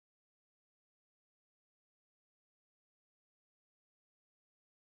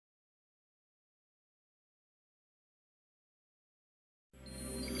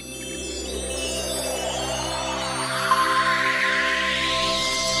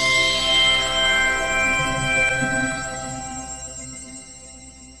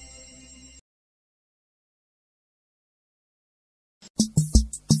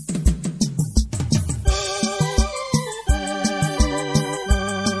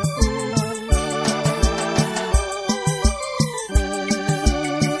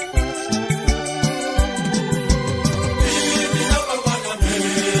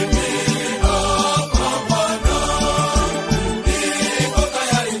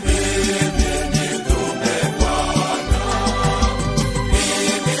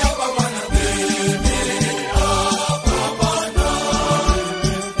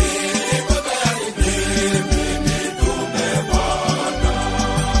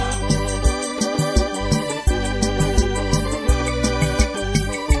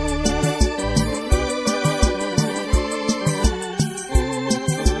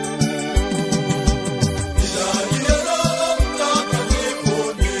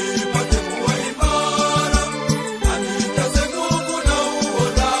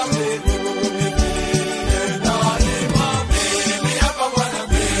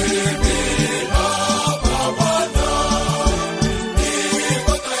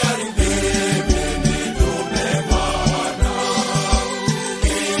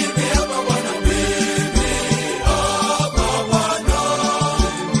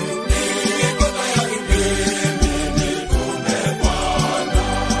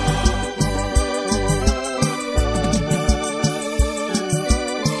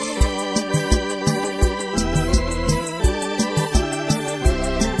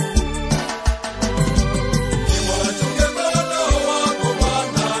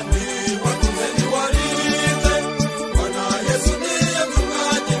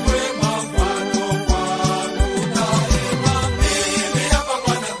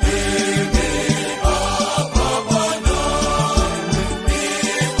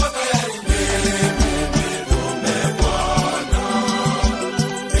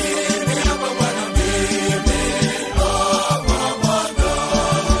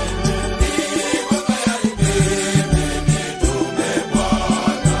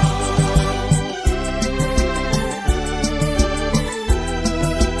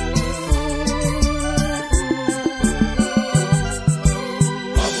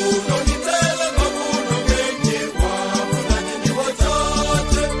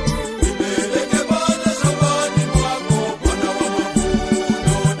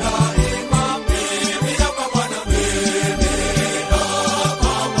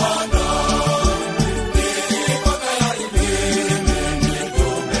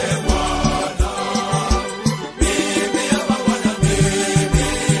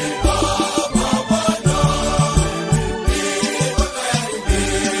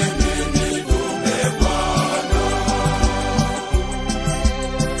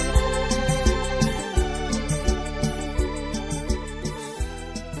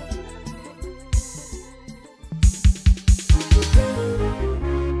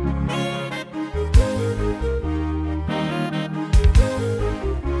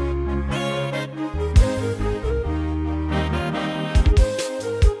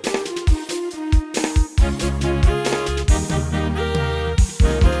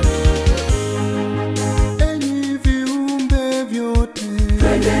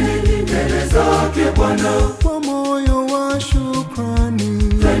Bwana kwa moyo wa shukrani.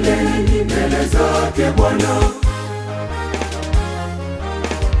 Twendeni mbele zake Bwana.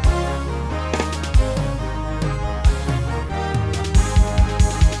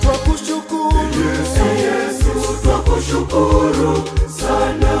 Twakushukuru Yesu, twakushukuru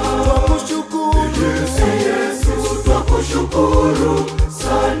sana. Twakushukuru Yesu, twakushukuru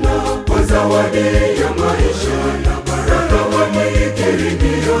sana kwa zawadi ya maisha na baraka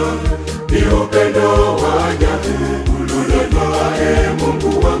wanikirimia. Ni upendo wa ajabu ulonipa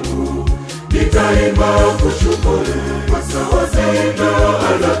Mungu wangu. Nitaimba kushukuru kwa sauti na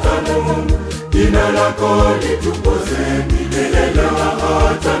ala tamu. Jina lako litukuzwe milele na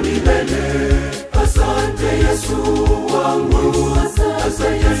hata milele. Asante Yesu wangu, asante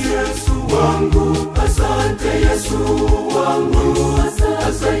Yesu wangu, asante Yesu wangu,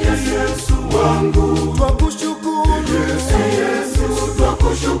 asante Yesu wangu. Twakushukuru Yesu,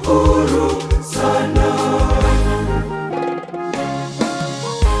 twakushukuru sana.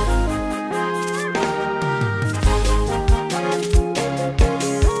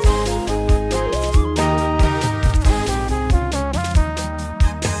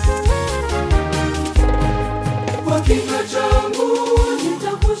 Kwa kinywa changu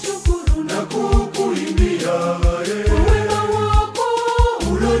nitakushukuru na kukuimbia wema wako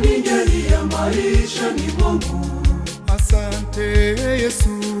ulonijalia maishani mwangu. Asante Yesu,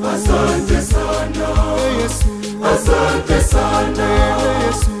 Asante sana Yesu, asante sana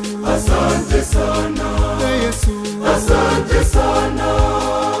Yesu, asante sana Yesu, asante sana.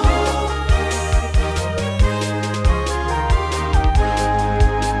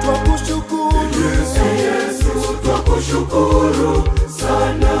 twakushukuru Yesu, twakushukuru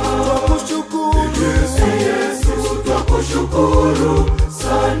sana. Twakushukuru Yesu, twakushukuru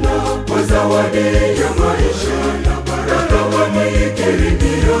sana kwa zawadi ya maisha na baraka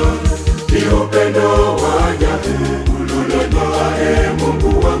wanikirimia. Ni upendo wa ajabu ulonipa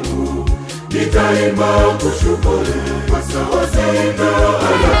Mungu wangu. Nitaimba kushukuru kwa sauti na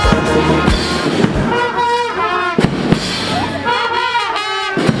ala tamu.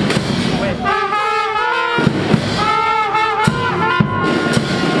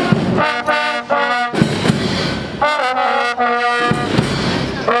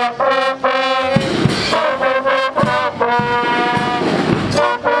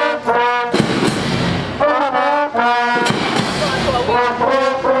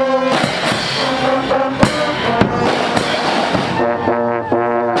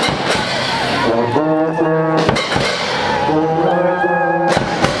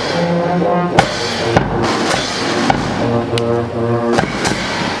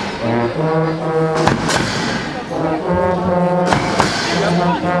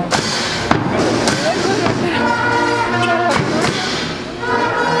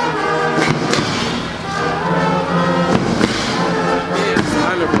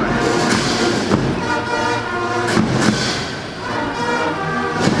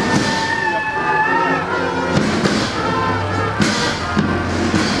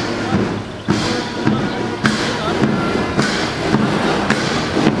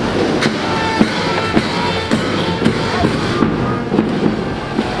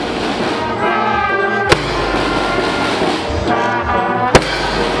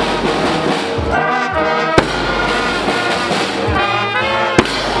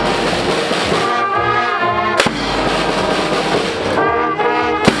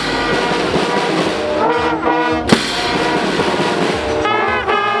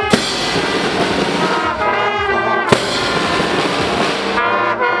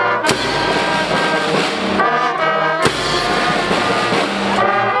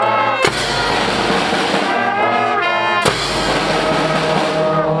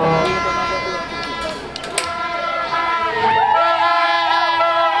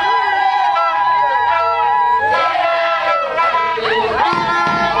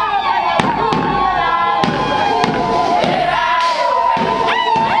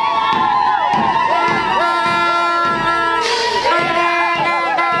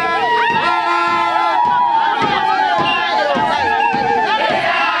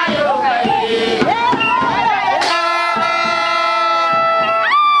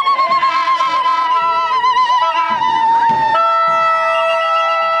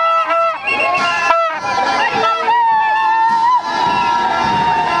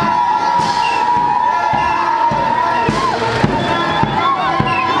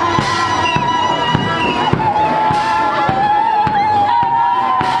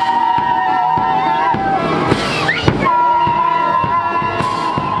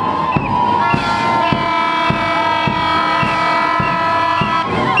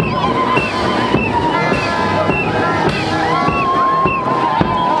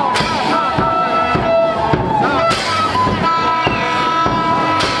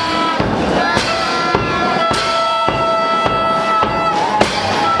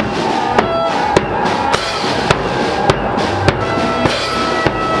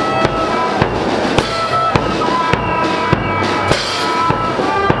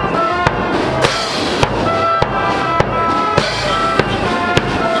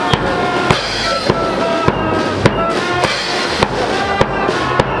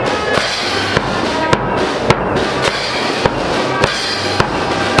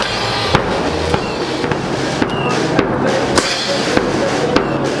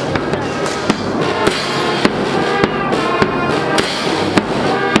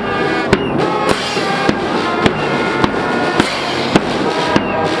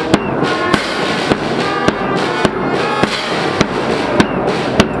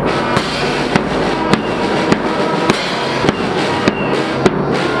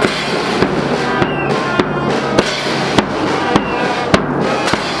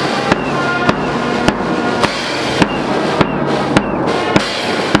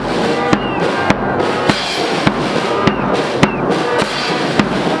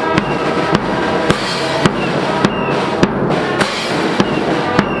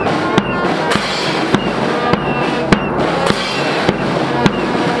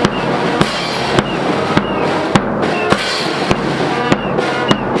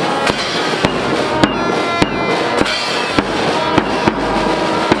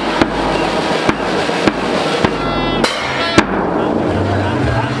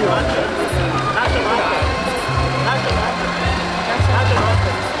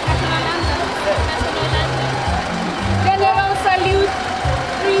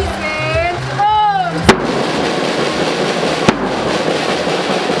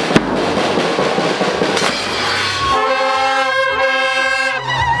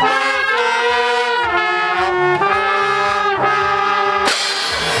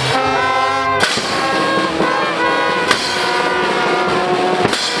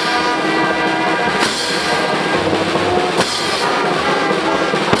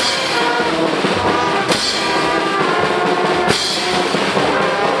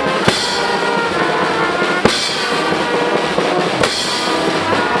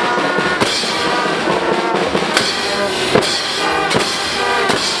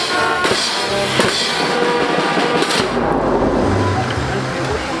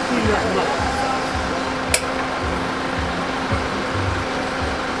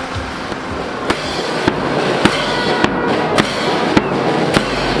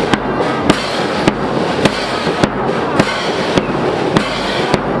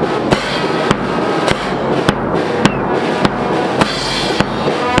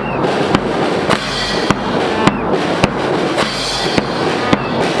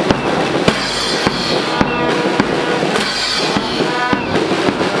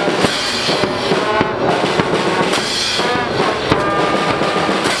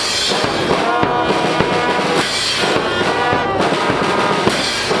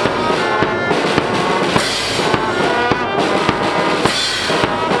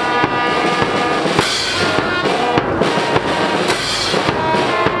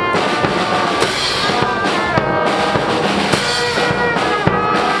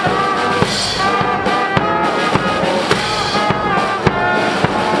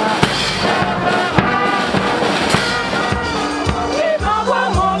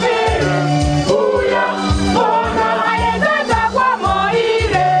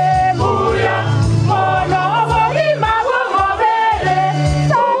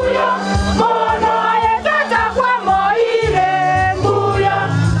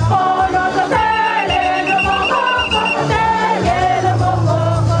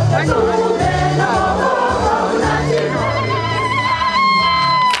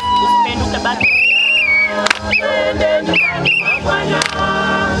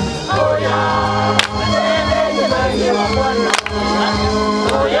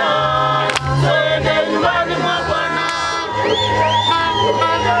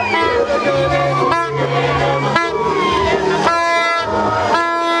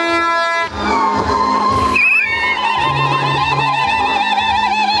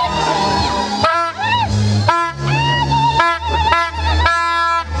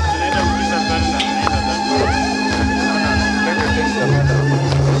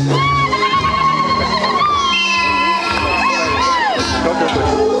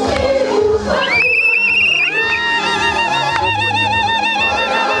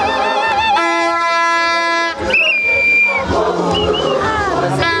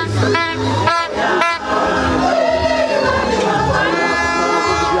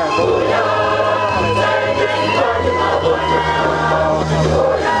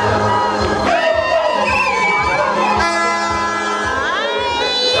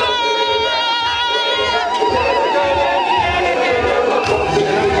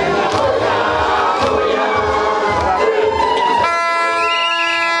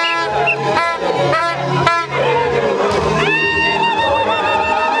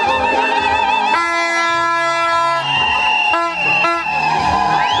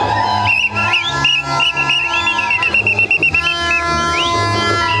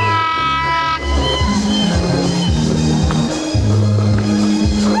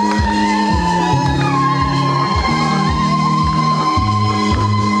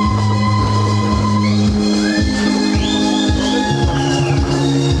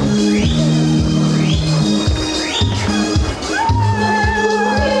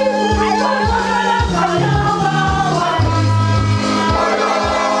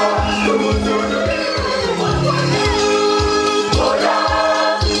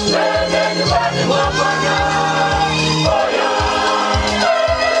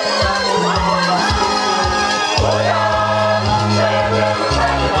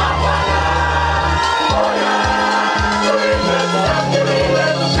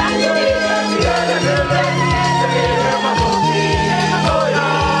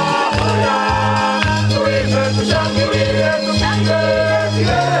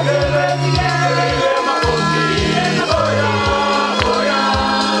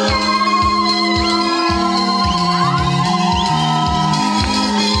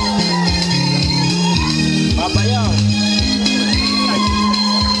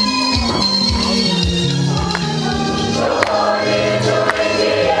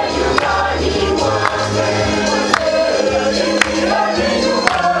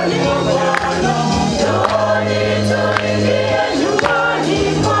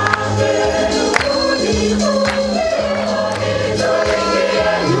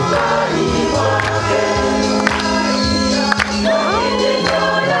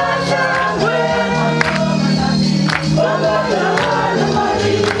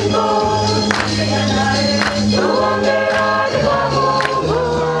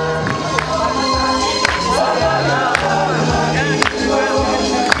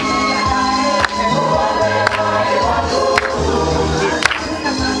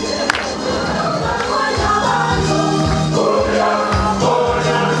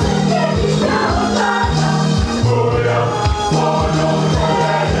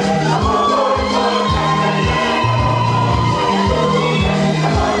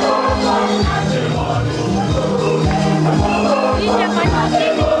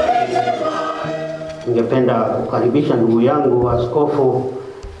 Ningependa kukaribisha ndugu yangu Askofu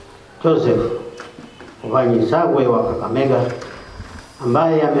Joseph Obanyi wa Kakamega,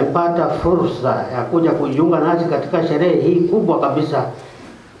 ambaye amepata fursa ya kuja kujiunga nasi katika sherehe hii kubwa kabisa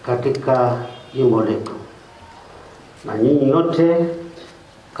katika jimbo letu. Na nyinyi yote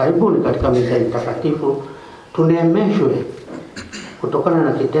karibuni katika Misa Takatifu, tuneemeshwe kutokana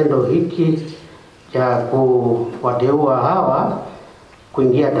na kitendo hiki cha kuwateua hawa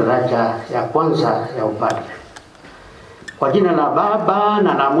kuingia daraja ya kwanza ya upadre. Kwa jina la Baba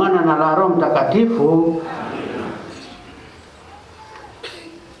na la Mwana na la Roho Mtakatifu.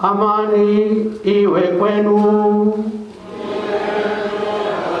 Amani iwe kwenu.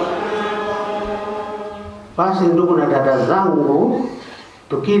 Basi ndugu na dada zangu,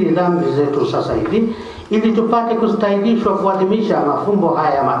 tukiri dhambi zetu sasa hivi ili tupate kustahilishwa kuadhimisha mafumbo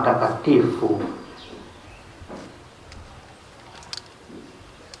haya matakatifu.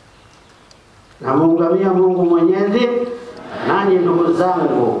 Na muungamia Mungu Mwenyezi, nanyi ndugu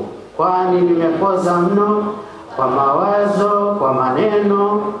zangu, kwani nimekosa mno kwa mawazo, kwa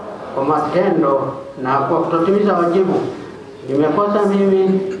maneno, kwa matendo na kwa kutotimiza wajibu.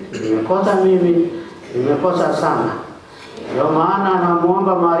 Nimekosa sana. Ndio maana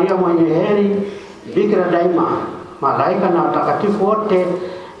namuomba Maria mwenye heri, Bikira daima, malaika na watakatifu wote.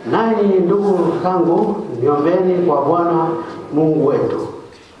 Nanyi ndugu zangu, niombeni kwa Bwana Mungu wetu.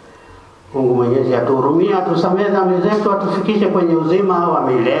 Mungu Mwenyezi atuhurumie, atusamehe dhambi zetu, atufikishe kwenye uzima wa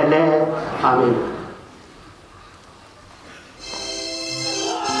milele. Amen.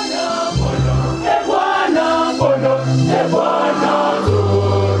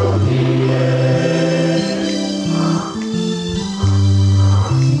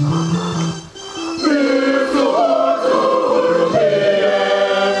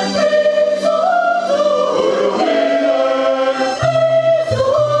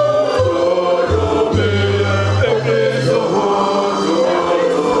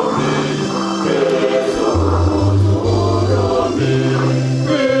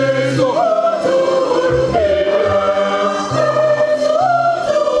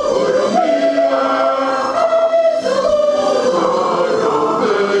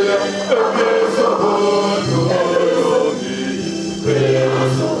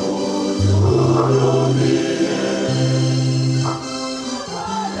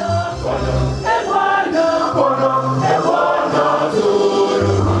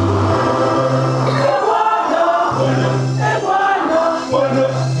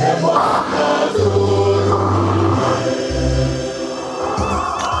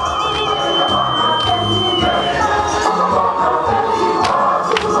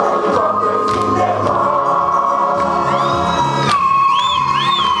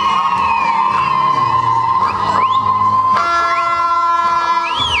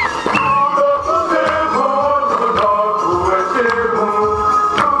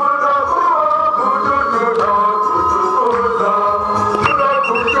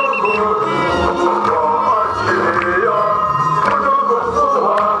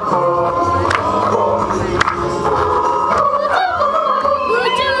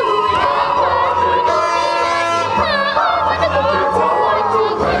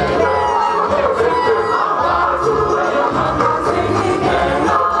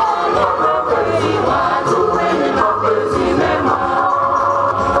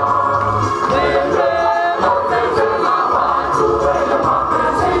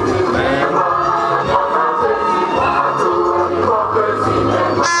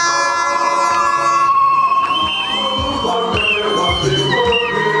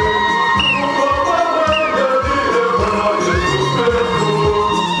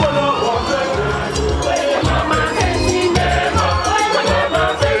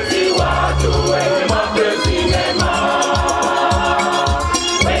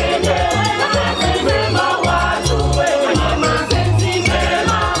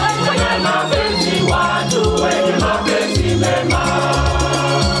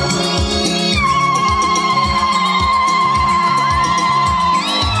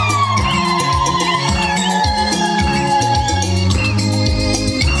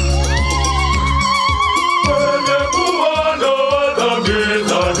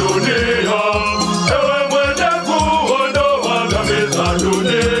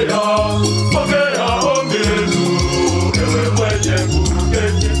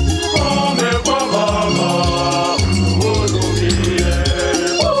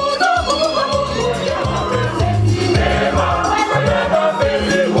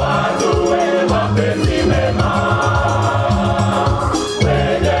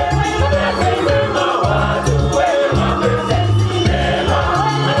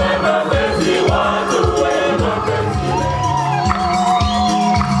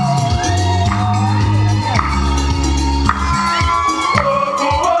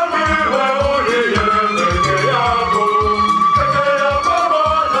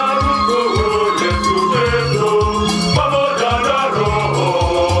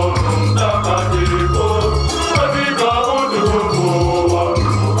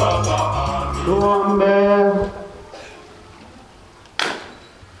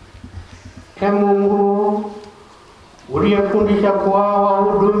 uliyefundisha kwa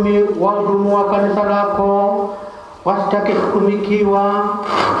wahudumu wa kanisa lako wasitake kutumikiwa,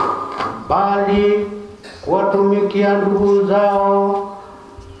 bali kuwatumikia ndugu zao.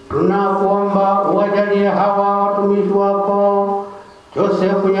 Tunakuomba uwajalie hawa watumishi wako,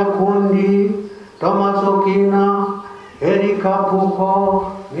 Joseph Nyakundi, Thomas Okina, Erick A,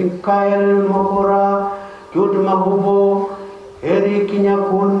 Mokora, Jude Magubo, Erick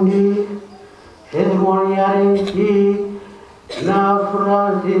Nyakundi, Hezmoniariki na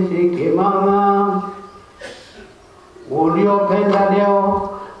Francis Kimama, uliopenda leo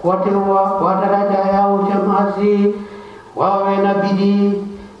kuwateua kwa daraja ya ushemasi, wawe na bidii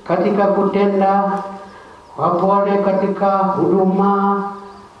katika kutenda, wapole katika huduma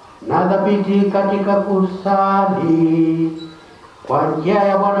na thabiti katika kusali kwa njia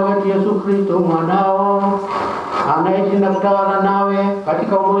ya Bwana wetu Yesu Kristo mwanao, anaishi na kutawala nawe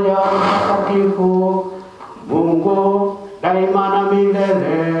katika umoja wa Mtakatifu Mungu daima na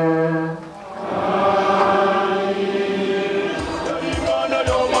milele.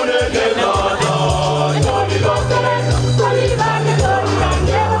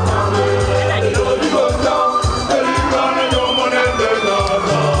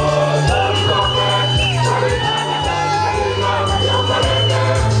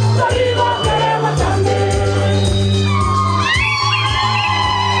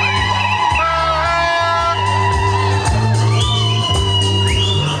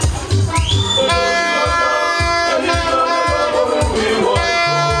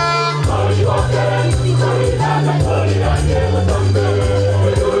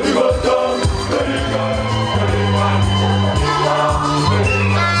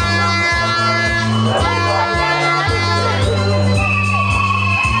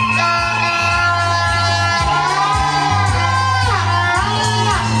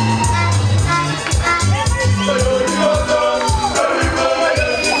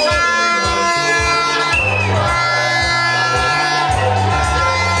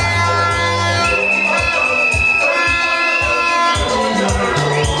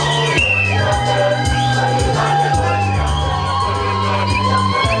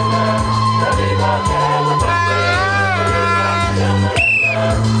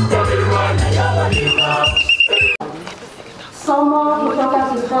 Somo kutoka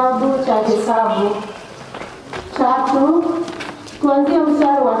kitabu cha Hesabu 3 kuanzia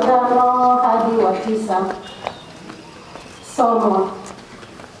mstari wa 5 hadi wa 9. Somo.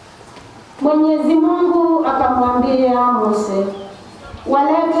 Mwenyezi Mungu akamwambia Mose,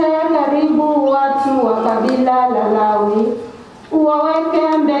 walete karibu watu wa kabila la Lawi,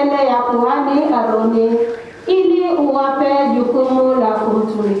 uwaweke mbele ya kuhani Aroni, ili uwape jukumu la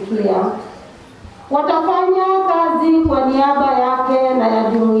kumtumikia. Watafanya kazi kwa niaba yake na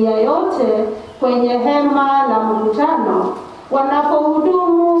ya jumuiya yote kwenye hema la mkutano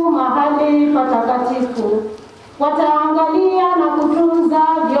wanapohudumu mahali patakatifu. Wataangalia na kutunza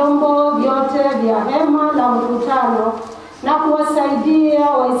vyombo vyote vya hema la mkutano na kuwasaidia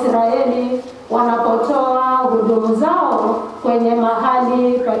Waisraeli wanapotoa huduma zao kwenye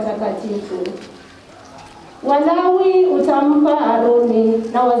mahali patakatifu. Walawi utampa Aroni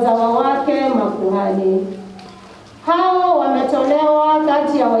na wazawa wake makuhani. Hao wametolewa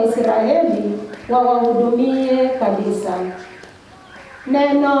kati ya Waisraeli wawahudumie kabisa.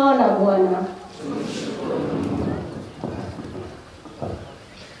 Neno la Bwana.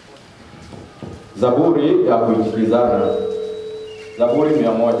 Zaburi ya kuitikizana. Zaburi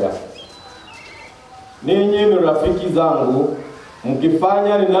 100. Ninyi ni rafiki zangu,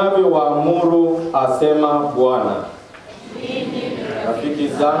 mkifanya ninavyowaamuru, asema Bwana. Rafiki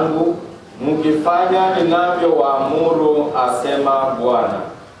zangu, mkifanya ninavyowaamuru, asema Bwana.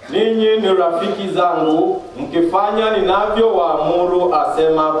 Ninyi ni rafiki zangu, mkifanya ninavyowaamuru,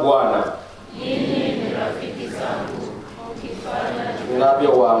 asema Bwana. Ninyi ni rafiki zangu, mkifanya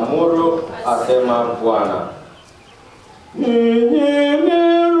ninavyowaamuru, asema Bwana. Ninyi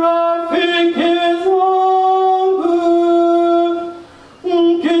ni rafiki zangu,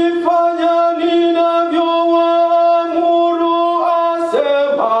 mkifanya ninavyowaamuru,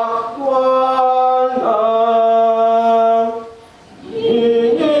 asema Bwana.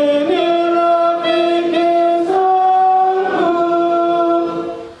 Ninyi ni rafiki zangu,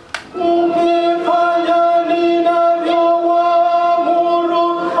 mkifanya ninavyowaamuru,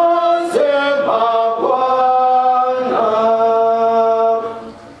 asema Bwana.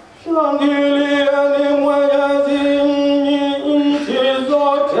 Shangilieni Mwenyezi nchi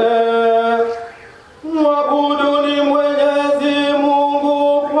zote, mwabuduni Mwenyezi Mungu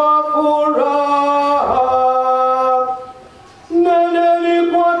kwa furaha. Nendeni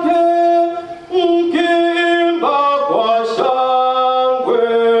kwake mkiimba kwa shangwe.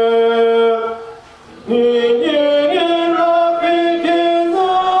 Ninyi ni rafiki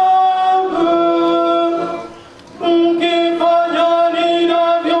zangu, mkifanya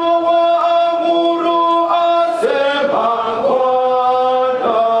ninavyowaamuru, asema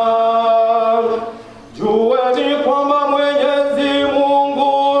Bwana. Jueni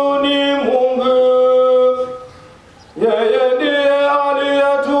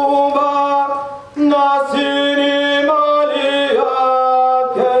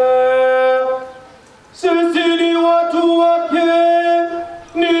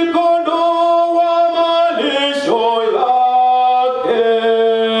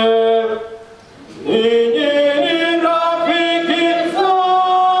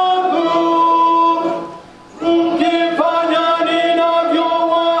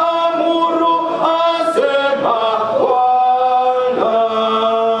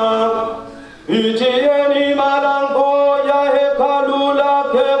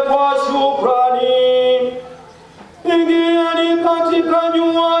shukrani. Ingieni katika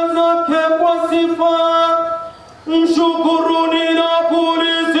nyua zake kwa sifa, mshukuruni na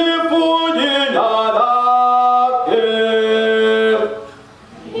kulisifu jina lake.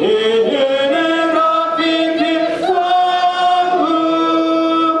 Ninyi ni rafiki zangu,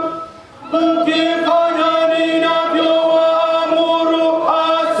 mkifanya ninavyowaamuru,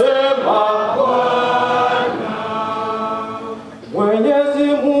 asema Bwana. Mwenyezi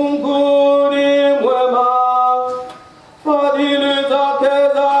Mungu ni mwema, fadhili zake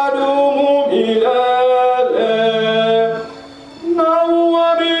zadumu milele, na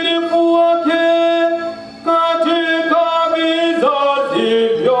uaminifu wake katika vizazi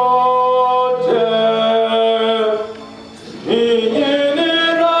vyote. Ninyi ni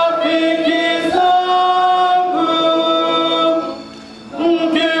rafiki zangu,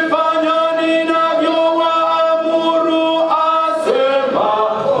 mkifanya ninavyowaamuru, asema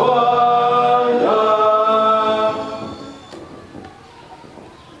Bwana.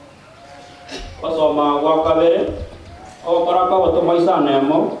 Wasoma wa kabere okoraka watuma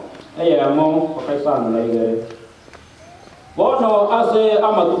isanemo eyemo okaisana na igere bono ase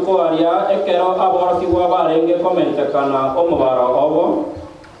amatuko aria ekero aborakigwa barenge komentekana omubara obo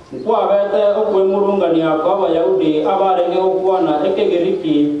nkwabete okwemurungania kwa abayahudi abarenge gukwana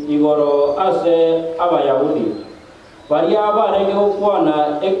ekegiriki igoro ase abayahudi baria barenge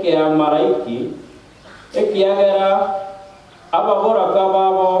gukwana ekea maraiki ekiagera ababoraka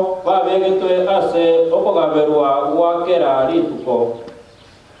babo babegetwe ase okugaberwa gwakera rituko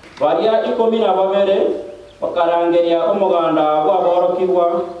baria 12 bakarangeria omuganda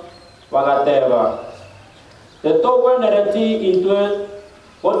gwaborokirwa bagateba tetogwenereti intwe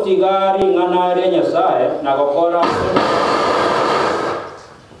gotigari ng'ana ria Nyasaye na gokora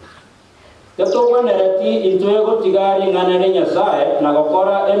tetogwenereti intwe gotigari ng'ana ria Nyasaye na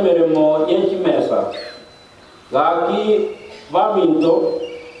gokora emirimo y'ekimesa gaki baminto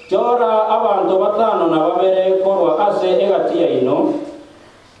chora abantu 5 na 2 korwa ase egatia ino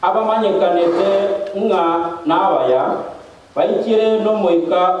abamanyekanete nga nabaya baikire no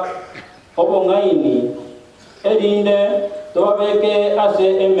moika obong'aini erinde tobabeke ase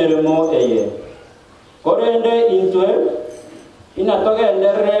emirimo eye korende intwe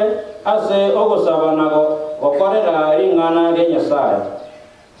inatogenderere ase ogosabanago gokorera ring'ana ria Nyasaye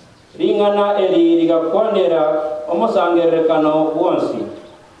ring'ana eri rigakwanera omosangerekano bwonsi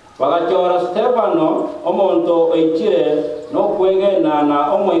bagachora Stefano omonto oichire no kwegena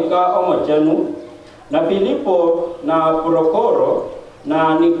na omoika omochenu na Filipo na Prokoro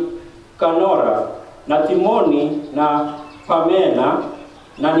na Nikanora na Timoni na Pamena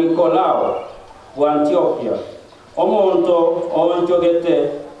na Nikolao wa Antiokia omonto onjogete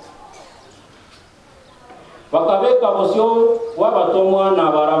bakabeka bosyo wabatomwa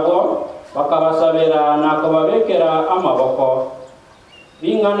na barabo bakabasabira na kubabekera amaboko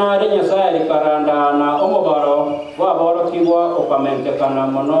bing'ana ria Nyasaye rikaranda na omubaro waborokirwa okamentekana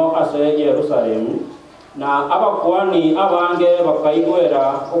mono ase Yerusalemu na abakwani abange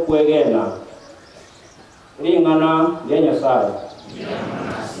bakaigwera okwegena ring'ana ria Nyasaye.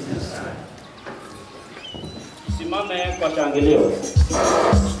 Simame kwa shangilio.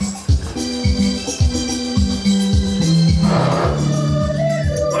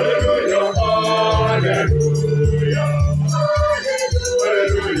 Hallelujah, hallelujah,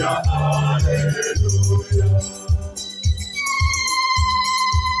 hallelujah, hallelujah.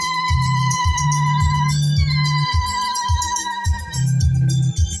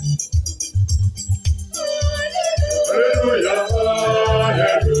 Hallelujah,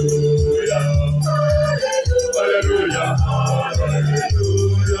 hallelujah,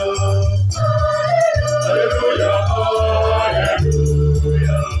 hallelujah,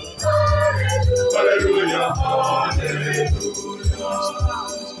 hallelujah, hallelujah,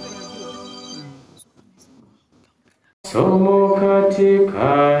 Somo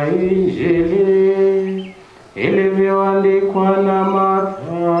katika Injili ilivyoandikwa na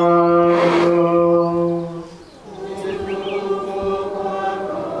Mathayo.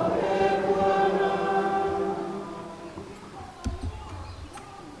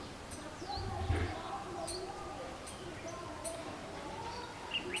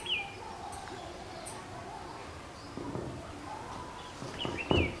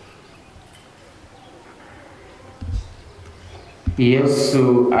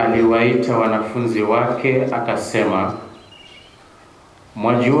 Yesu aliwaita wanafunzi wake akasema,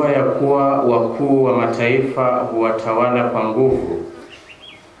 mwajua ya kuwa wakuu wa mataifa huwatawala kwa nguvu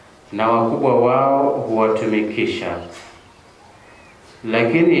na wakubwa wao huwatumikisha.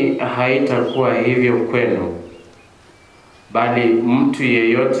 Lakini haitakuwa hivyo kwenu, bali mtu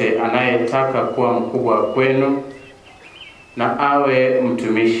yeyote anayetaka kuwa mkubwa kwenu na awe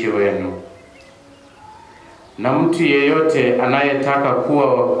mtumishi wenu, na mtu yeyote anayetaka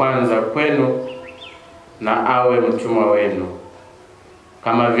kuwa wa kwanza kwenu na awe mtumwa wenu,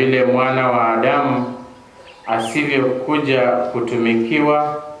 kama vile mwana wa Adamu asivyokuja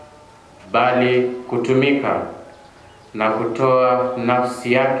kutumikiwa, bali kutumika na kutoa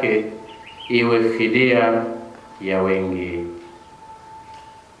nafsi yake iwe fidia ya wengi.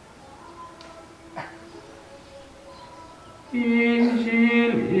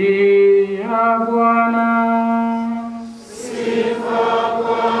 Injili ya Bwana. Sifa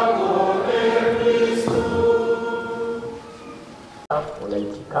kwako, Kristo.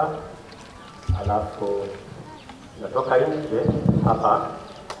 Unaitika, alafu natoka nje hapa,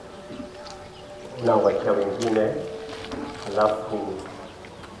 unawacha wengine, alafu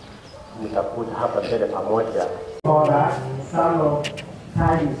nitakuja hapa mbele pamoja. Mokora, son of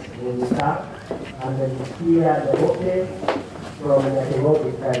Misa, and then here the wote from Nyanga'u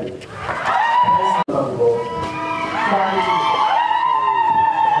Kisii.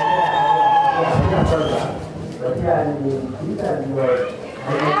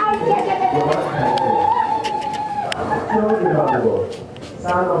 Jude Magubo,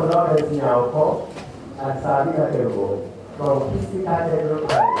 son of Nyanga'u and Nyanga'u from Kisii Cathedral.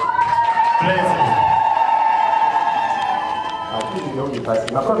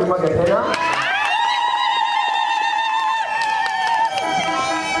 Makofi kwake tena.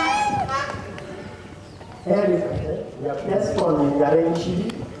 Erick A, Diaconate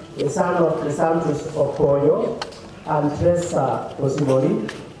Nyanga'u, the son of the Santos Okoyo and Teresa Osimori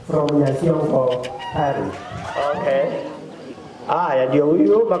from Nyanga'u Parish. Okay. Haya ndio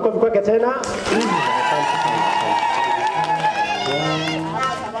huyo, makofi kwake tena.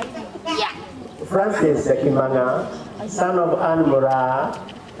 Francis Kimanga, son of Anne Mora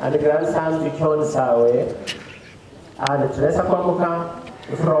and grandson to John Sawe and Teresa Kwamuka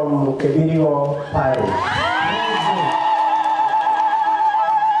from Kebirio Parish.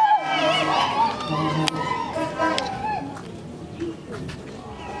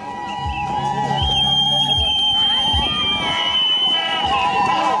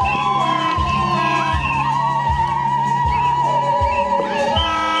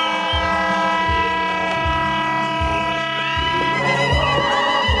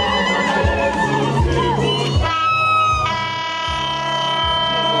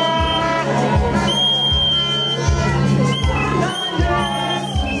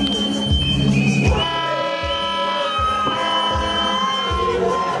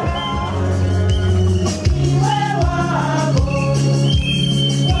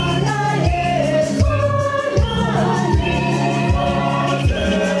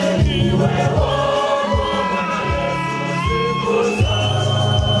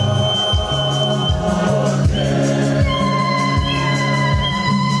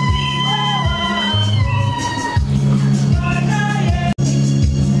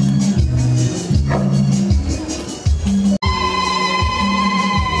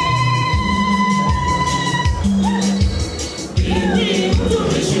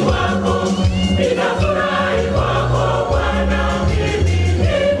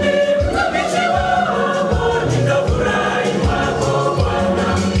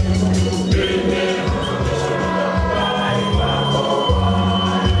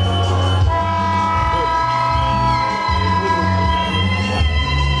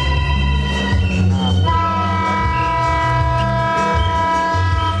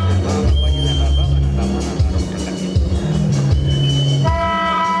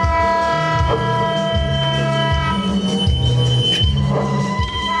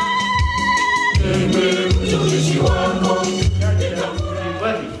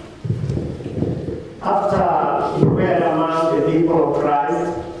 After you were among the people of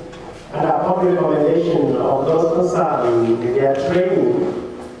Christ and upon recommendation of those concerned in their training,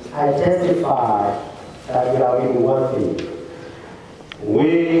 I testify that you have been worthy.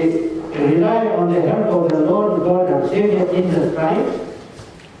 We rely on the help of the Lord God and Savior Jesus Christ,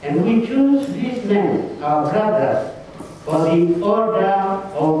 and we choose these men, our brothers, for the order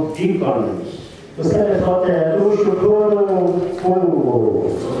of deacons. Tuseme sote tushukuru Mungu.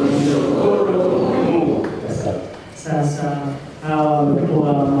 Sasa hawa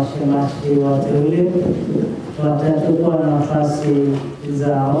wamekuwa mashemasi wateule, watachukua nafasi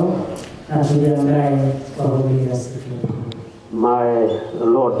zao na tujiandae kwa huduma ya siku. My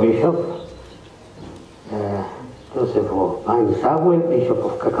Lord Bishop, Joseph Obanyi, Bishop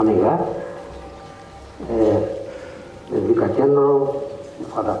of Kakamega, the Vicar General,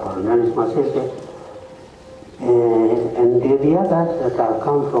 Father Masese, And the others that have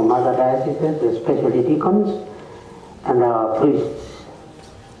come from other dioceses, especially deacons and our priests,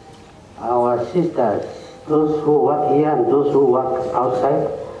 our sisters, those who work here and those who work outside,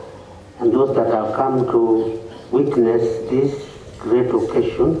 and those that have come to witness this great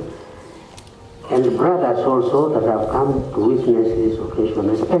occasion, and brothers also that have come to witness this occasion,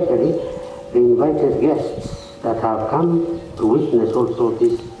 especially the invited guests that have come to witness also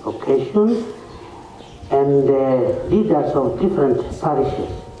this occasion, and leaders of different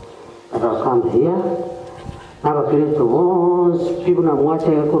parishes that have come here. Now, once people are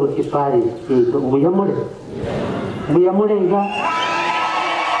watching a Kuruki parish, Muyamole,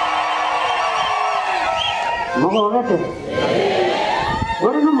 Mogorete,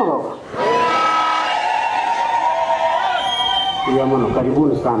 what is the Mogo? Muyamono,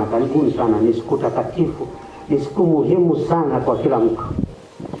 karibuni sana, ni siku takatifu, ni siku muhimu sana kwa kila mtu.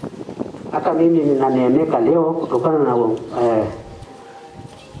 Hata mimi ninaneemeka leo kutokana na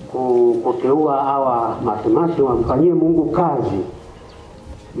kuteua hawa mashemasi wamfanyie Mungu kazi.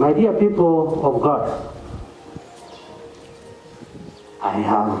 My dear people of God, I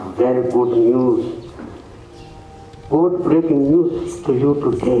have very good news, good breaking news to you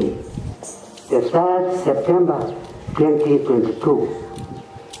today. The 3rd September 2022.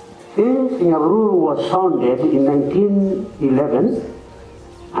 Since Nyanga'u was founded in 1911,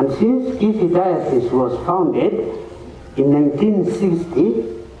 and since Kisii Diocese was founded in 1960,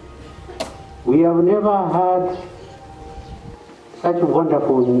 we have never had such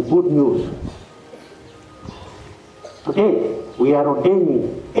wonderful good news. Today, we are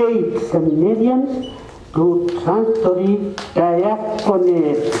ordaining 8 seminarians to transitory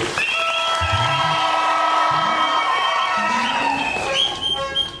diaconate.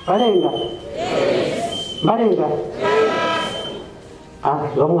 Barenga?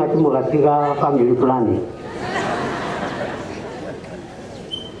 Family planning.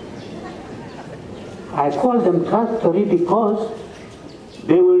 I call them transitory because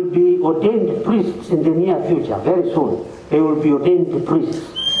they will be ordained priests in the near future, very soon. They will be ordained priests.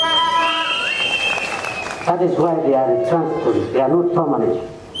 That is why they are transitory, they are not permanent.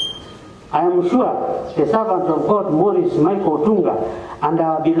 I am sure the servant of God, Maurice Michael Tunga, and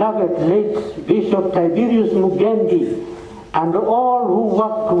our beloved late Bishop Tiberius Mugendi, and all who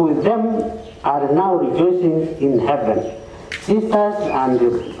worked with them are now rejoicing in heaven. Sisters and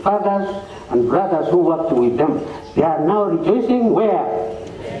fathers and brothers who worked with them, they are now rejoicing where?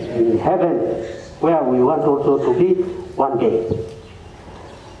 In heaven, where we want also to be one day.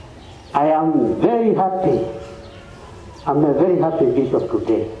 I am very happy. I'm a very happy bishop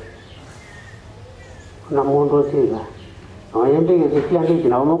today. I'm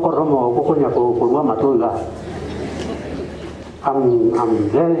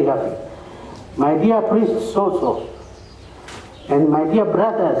very happy. My dear priests also, and my dear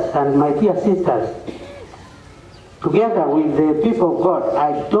brothers and my dear sisters, together with the people of God,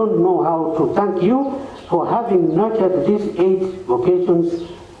 I don't know how to thank you for having nurtured these 8 vocations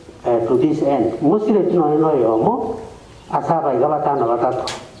to this end.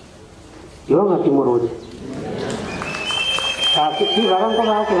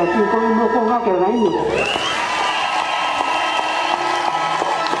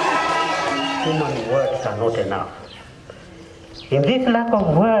 Human words are not enough. In this lack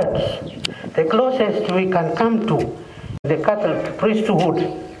of words, the closest we can come to the Catholic priesthood,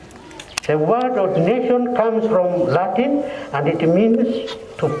 the word ordination comes from Latin and it means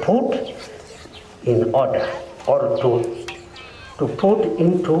to put in order, or to put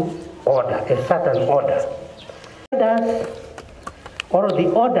into order, a certain order. Or the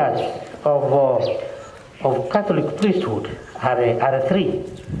orders of Catholic priesthood are 3.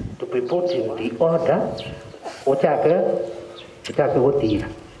 To be put in the order,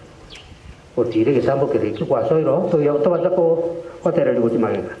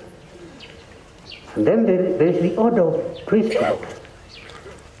 and then there is the order of priesthood.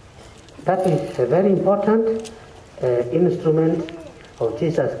 That is a very important instrument of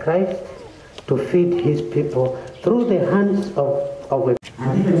Jesus Christ to feed his people through the hands of a...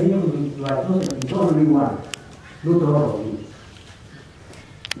 And even you are chosen, it's only one, not all of you,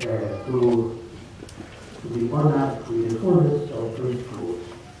 to be honored with the fullness of priesthood.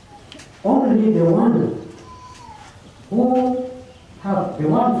 Only the ones who have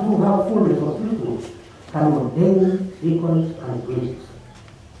fullness of priesthood can ordain deacons and priests.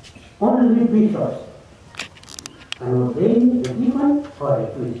 Only bishops can ordain a deacon or a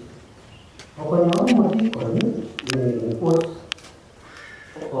priest.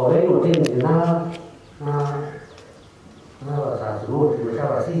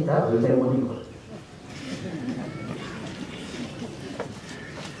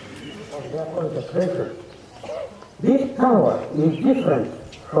 in their consecration. This power is different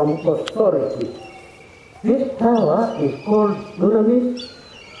from authority. This power is called dunamis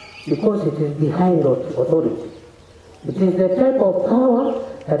because it is behind authority. It is the type of power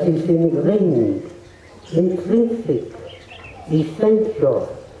that is ingrained, intrinsic, essential,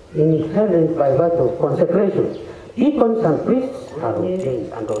 inherent by virtue of consecration. Deacons and priests are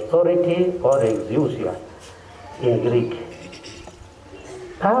ordained, and authority or exousia in Greek.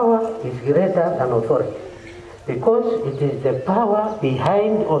 Power is greater than authority because it is the power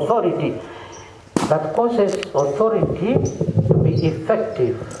behind authority that causes authority to be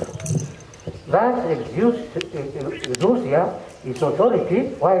effective. Thus, exousia is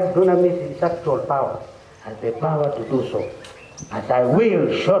authority, while dunamis is actual power, and the power to do so. As I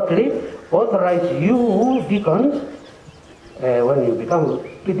will shortly authorize you, deacons, when you become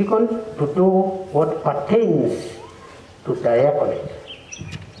deacons, to do what pertains to diaconate.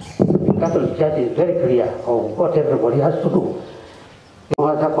 The Catholic Church is very clear of what everybody has to do.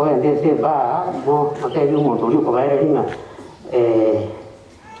 No,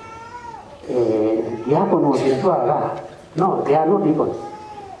 they are not deacons.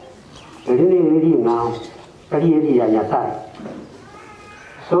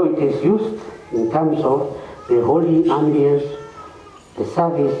 So it is used in terms of the holy ambience, the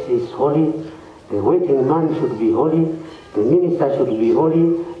service is holy, the waiting man should be holy, the minister should be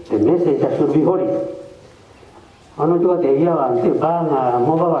holy, the messenger should be holy.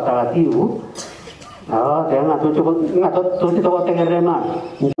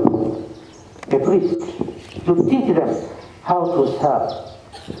 The priest, to teach them how to serve.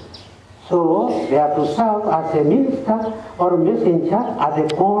 So they are to serve as a minister or messenger at the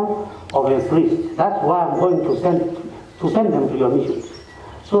call of a priest. That's why I'm going to send them to your mission,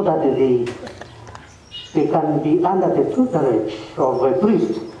 so that they can be under the tutelage of a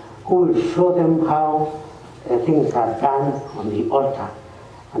priest who will show them how things are done on the altar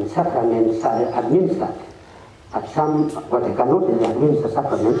and sacraments are administered. At some, but they cannot administer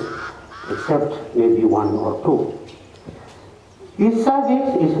sacraments except maybe one or two. His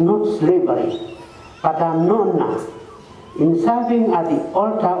service is not slavery, but a nonna in serving at the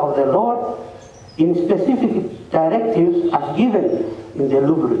altar of the Lord in specific directives as given in the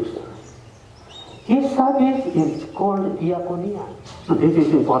rubrics. His service is called diaconia. This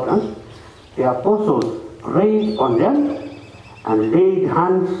is important. The apostles prayed on them and laid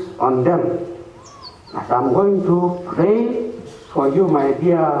hands on them. As I'm going to pray for you, my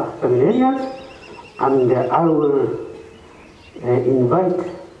dear seminarians, and I will invite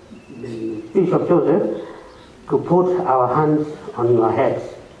Bishop Joseph to put our hands on your heads.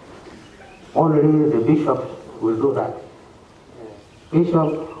 Only the bishop will do that.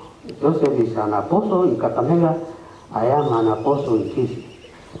 Bishop Joseph is an apostle in Kakamega. I am an apostle in Kisii.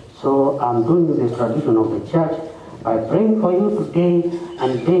 So I'm doing the tradition of the church by praying for you today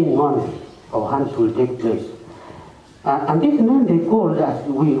and day one our hands will take place. And these men they called as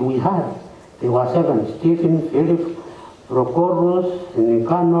we had. There were 7: Stephen, Philip, Prochorus,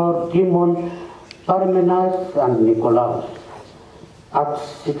 Nicanor, Timon, Parmenas, and Nicolaus. Acts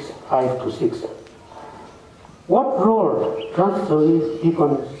 6, 5-6. What role transitory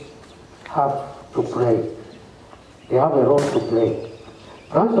deacons have to play? They have a role to play.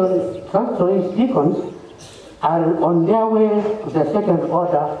 Transitory deacons are on their way to the second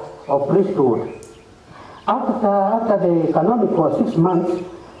order of priesthood. After the canonical 6 months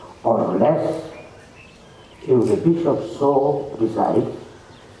or less, if the bishop so decides,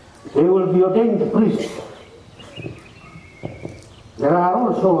 they will be ordained priests. There are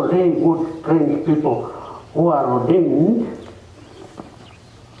also very good trained people who are ordained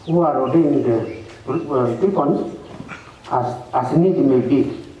deacons as need may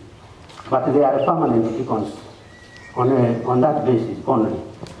be, but they are permanent deacons on that basis only.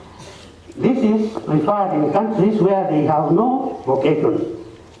 This is preferred in countries where they have no vocation.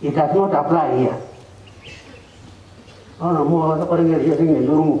 It does not apply here.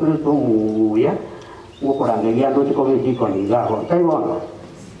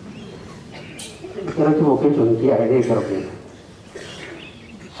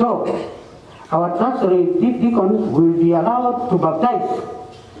 So, our transitory deacons will be allowed to baptize.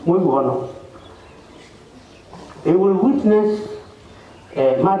 They will witness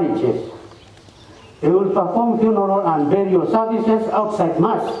marriages. They will perform funeral and burial services outside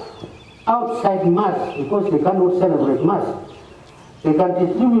Mass. Outside Mass, because they cannot celebrate Mass. They can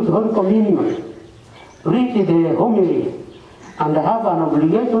distribute Holy Communion, read the homily, and have an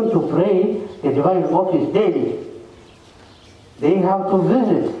obligation to pray the divine office daily. They have to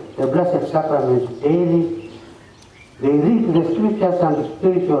visit the Blessed Sacrament daily. They read the scriptures and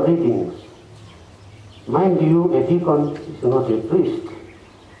spiritual readings. Mind you, a deacon is not a priest.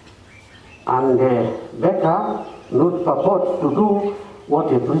 And better not purport to do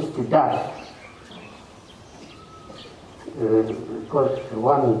what a priest does. Because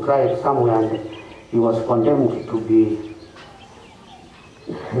one tried somewhere and he was condemned to be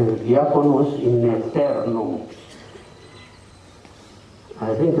diaconus in eternum.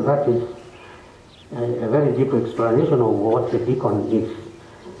 I think that is a very deep explanation of what the deacon is.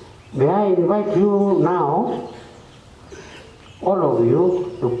 May I invite you now, all of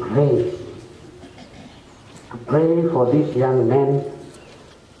you, to pray. To pray for these young men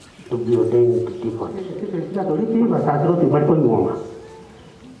to be ordained deacons.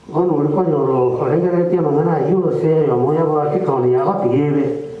 Ono ulikonyo olengeretia mangana yose yomoya wa kikoni ya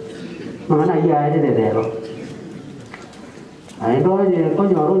wapigebe mangana ya ede dero aindo ye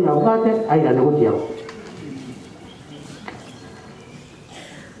konyo ronya ukate aira negotia.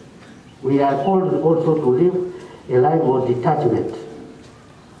 We are called also to live a life of detachment.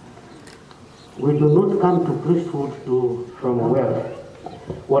 We do not come to priesthood from wealth.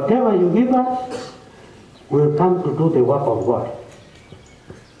 Whatever you give us, will come to do the work of God.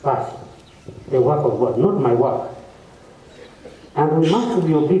 First, the work of God, not my work. And we must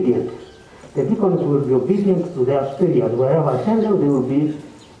be obedient. The deacons will be obedient to their superiors. Wherever I send them, they will be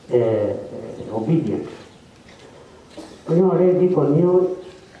obedient. When you are a deacon, you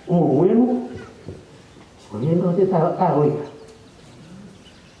win. You know this, I wait.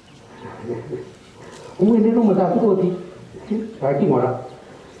 Umwene no mtakoti akimora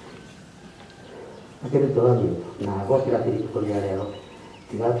akere toani na gosi ati kulia leo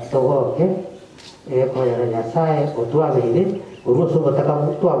tigatoke ko ya nyasaye otwa bide uruso bataka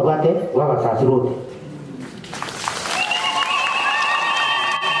mtu abate wa sasiruti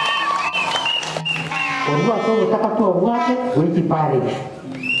uruso bataka tu abate wiki pare.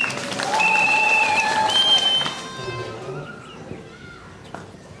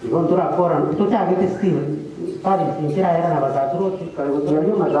 Contra fora, tu già che stile, pari sincera era una batata roti, che lo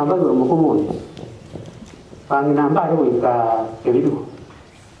troviamo ma gamba lo comune. Fangi nambare voi che vedo.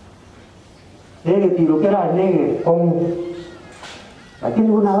 Nege tiro che era nege con lakini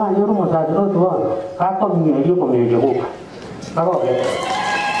una va io non sa roti va, fa come io come io boca. Va bene.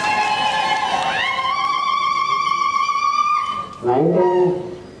 Nainde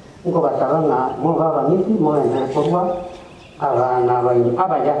uko bataranga mo baba miti mo na kwa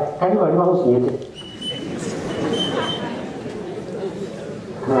abaja kali wali bakusinyete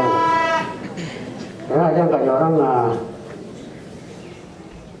janga orang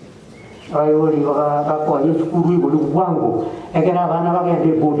ayo li ko ni skuru ibu wangu ekera bana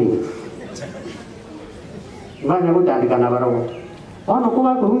bagende bodi bana kutandika na baro ono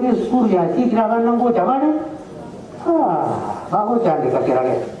kuba ko ni skuru ya sikira bana ngoja bana bakutandika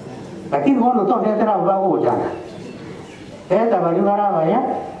kirage lakini ono to ndetera bakutandika. Esta balibaraba ya,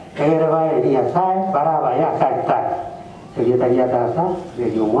 era dia sai, baraba ya kai. Secretaria dasa,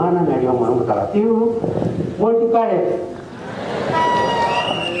 de Humana, de Misa Takatifu, multipare.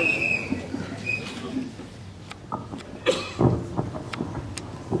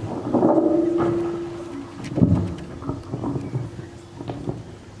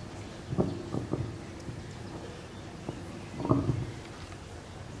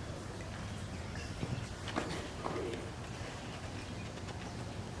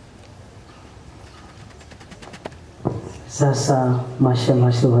 Sasa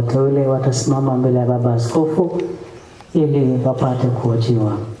mashemasi wateule watasimama mbele ya Baba Askofu ili wapate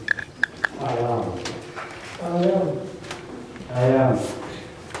kuhojiwa.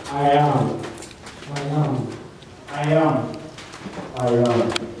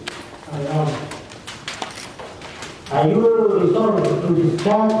 Are you resolved to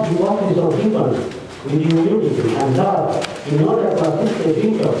discharge the office of deacon with humility and love in order to assist the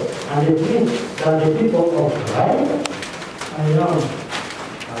bishop and the priests and the people of Christ? I am.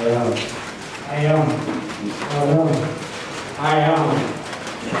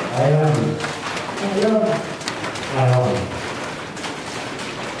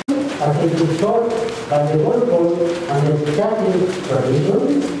 As it is taught by the word and the Catholic tradition,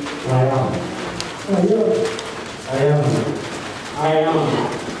 I am.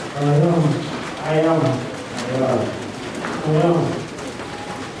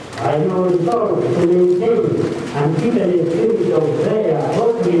 I am resolved to maintain and keep the spirit of prayer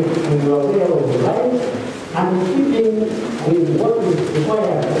appropriate in your way of life and keeping with what is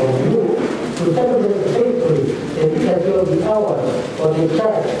required of you to celebrate faithfully the liturgy of the hour for the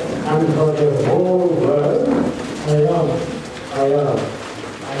church and for the whole world.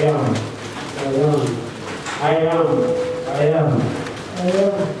 I am.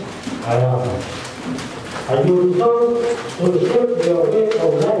 I am. And you resolve to shape your way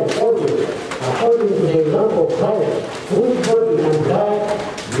of life always, according to the example of Christ, whose body and blood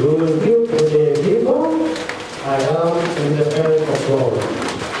you will give to the people. I am in the hands of God.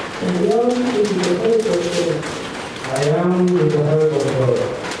 I am in the hands of God. I am in the hands of God. I am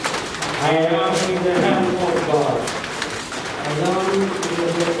in the hands of God.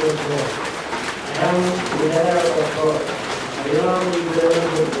 I am in the hands of God. I am in the hands of God. I am in the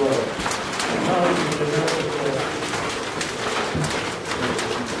hands of God. I am in the hands of God.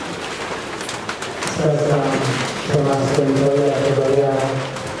 Sasa tunasembelea kutolea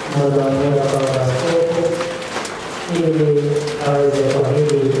mwadhamu wa Baba Askofu ili aweze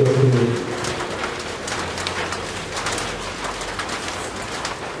kuahidi kuzidi.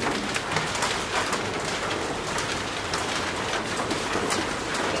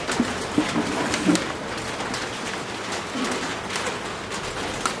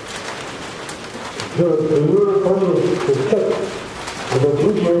 You will always respect the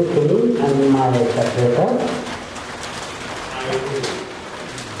obedience to me and my secretary.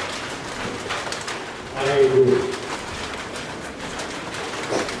 I do.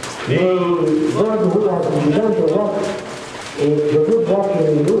 May God who has begun to work the good work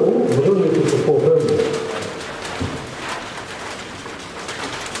in you bring it to fulfillment.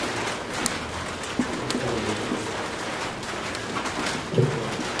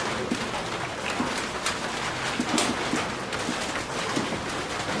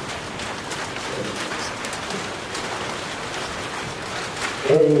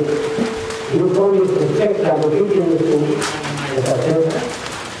 You always respect and obedience to the successor.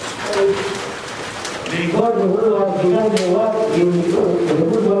 May God who has begun the work in you, the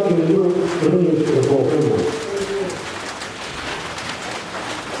good work in you, bring it to fulfillment.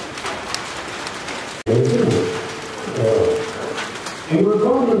 You will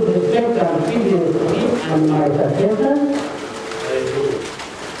always respect and obedience to me and my successor.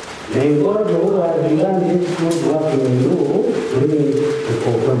 May God who has begun this good work in you bring it to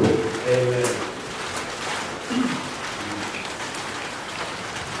fulfillment. Amen.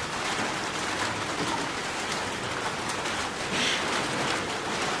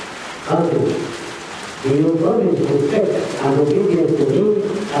 Do you promise respect and obedience to me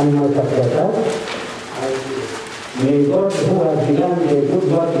and my successor? May God who has begun the good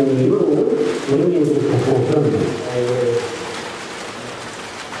work in you bring it to fulfillment. Amen.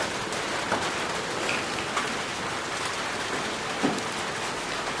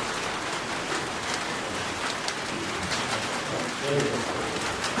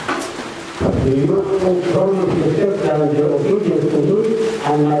 Do you promise respect and obedience to me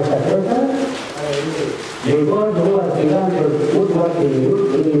and my successor? May God who has begun the good work in you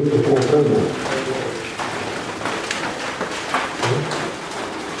bring it to fulfillment.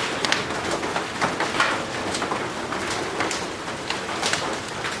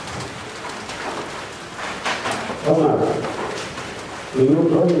 Omae, do you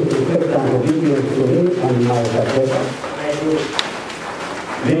promise respect and obedience to me and my successor? I do.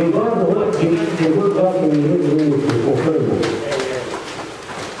 May God who has begun the good work in you bring it to fulfillment.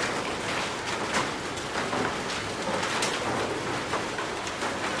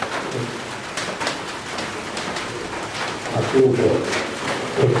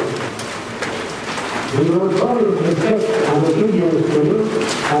 We will always respect and obedience to you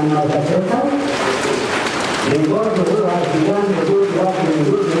and my successor. May God who has begun the good work in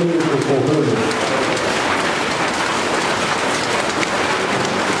you bring it to fulfillment.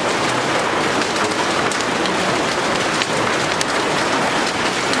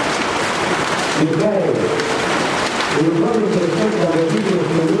 We pray. We will always respect and obedience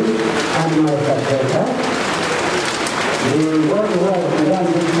to you and my successor. May God who has begun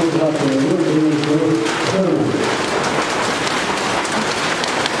this good work in you bring it to fulfillment.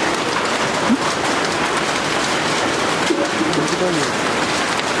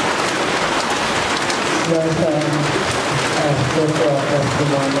 Sasa askofu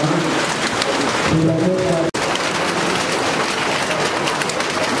atasimama tunaleta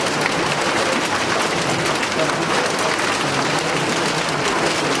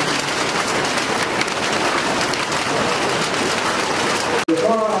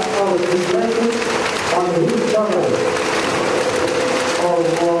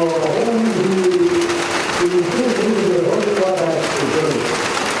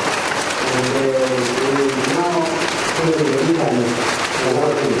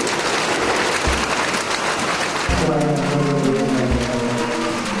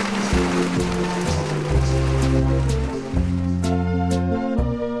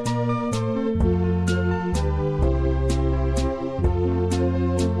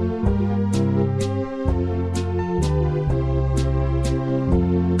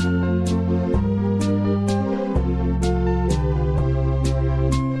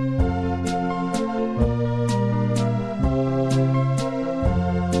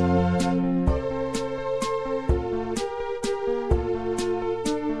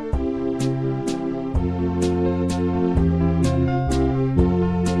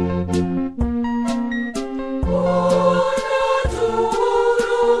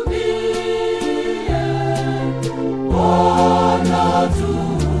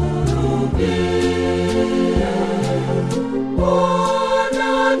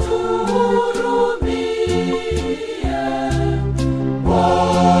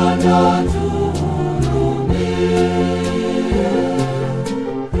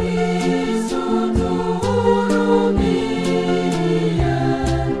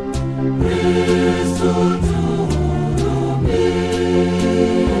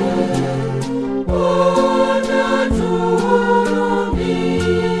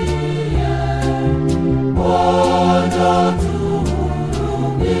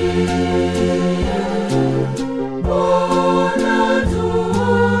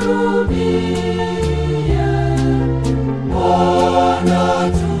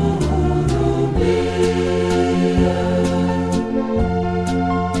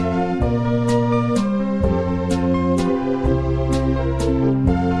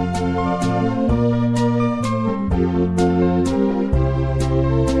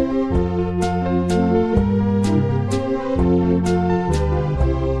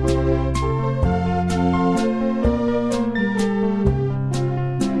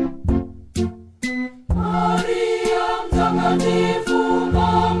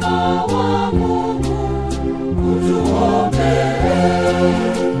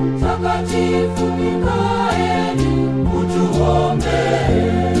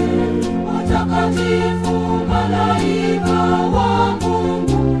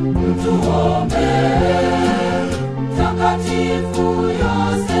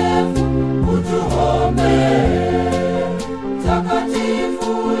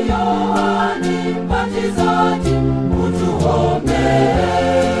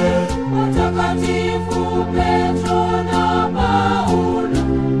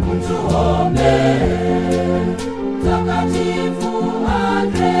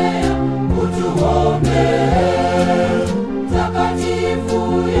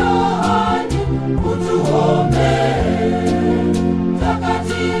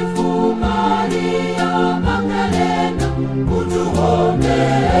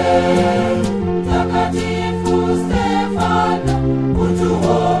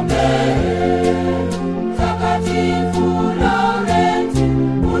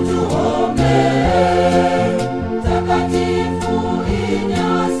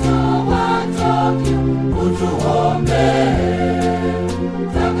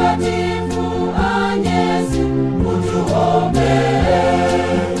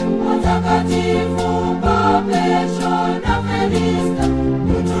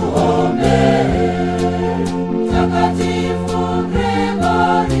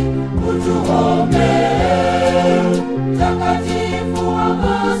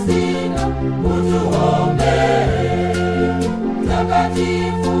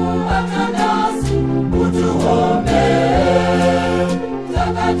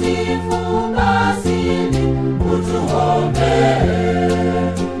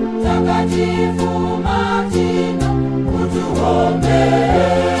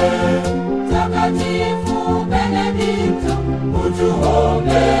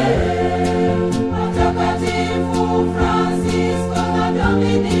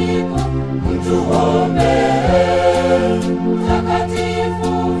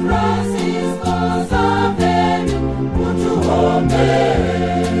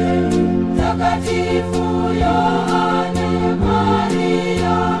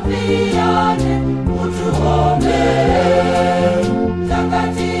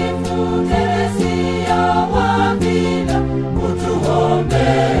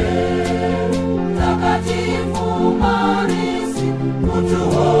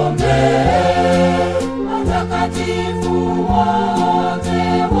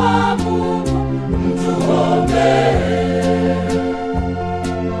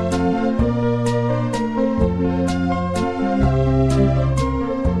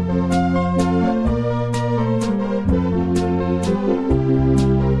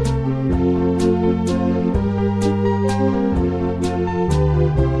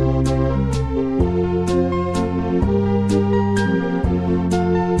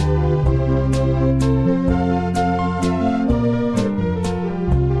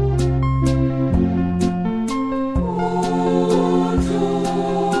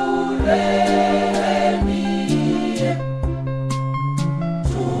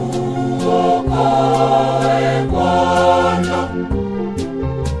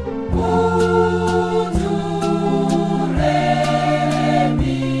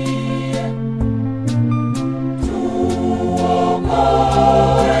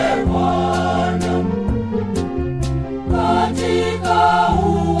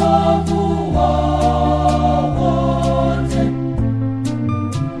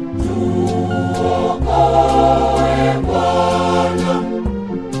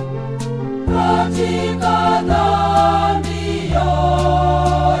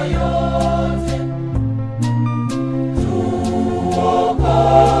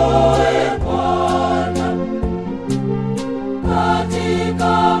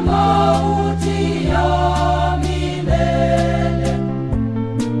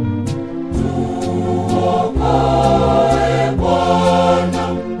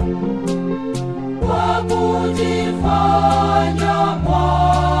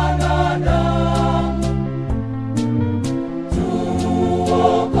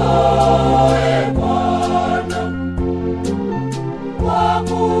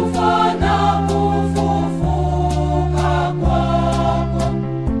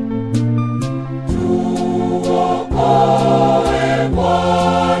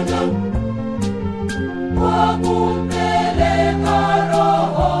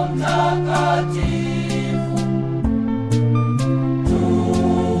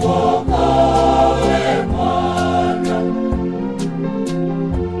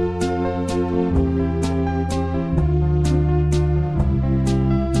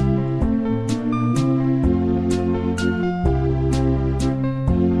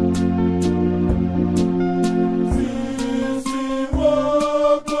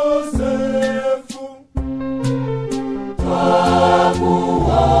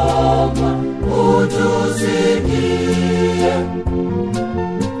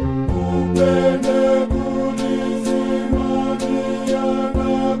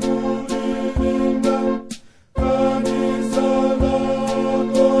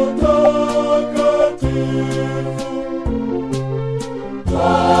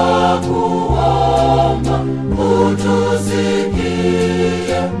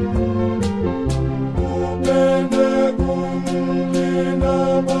upende kumlinda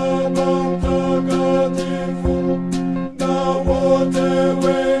Baba Mtakatifu na wote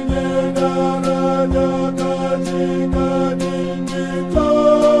wenye daraja katika dini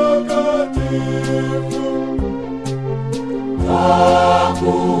takatifu.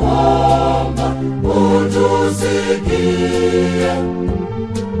 Twakuomba utusikie,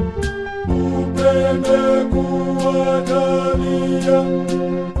 upende kuwajalia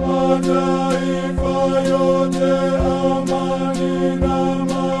mataifa yote amani na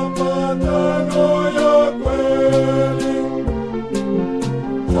mapatano ya kweli.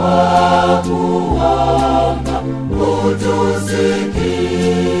 Twakuomba utusikie,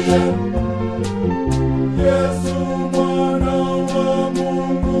 Yesu mwana wa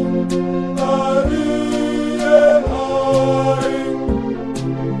Mungu aliye hai.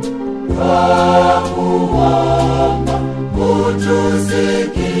 Twakuomba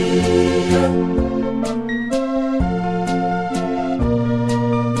utusikie.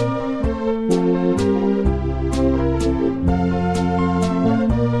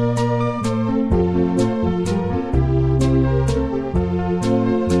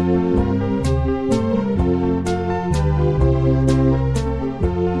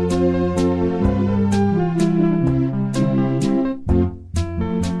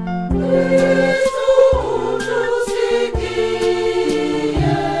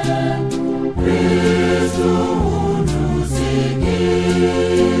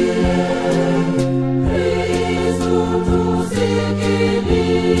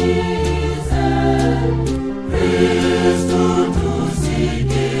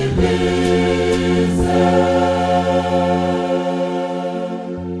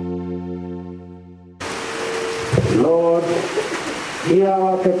 Lord, hear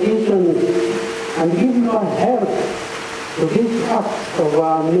our petitions and give your help to this act of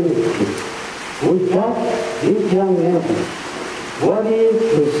our ministry. We trust these young men, worthy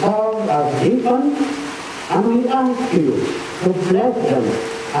to serve as deacons, and we ask you to bless them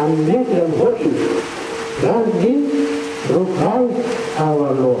and make them holy. Grant this through Christ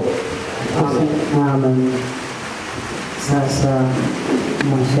our Lord. Amen. Amen. Sasa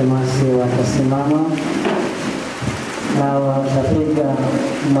mashemasi watasimama na watapiga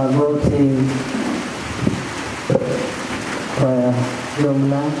magoti kwa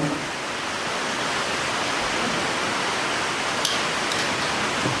jumla.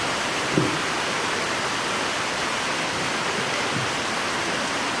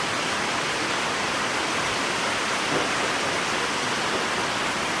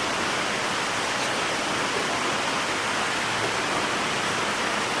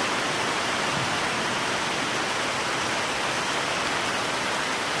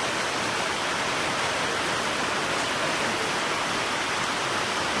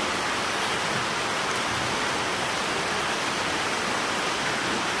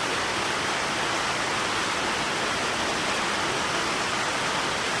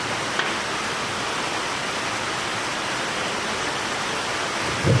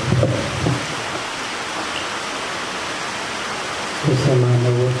 Tusimame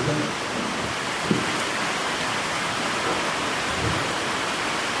wote.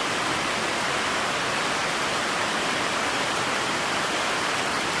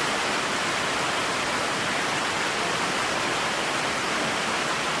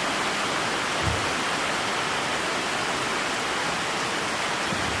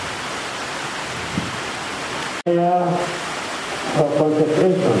 For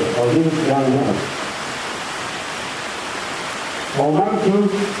consecration of these young men. Almighty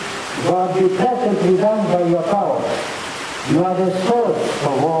God, be present with them by your power. You are the source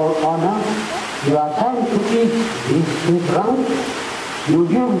of all honor. You are time to eat this sweet round. You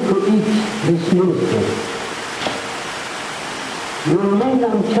give to each this ministry. You remain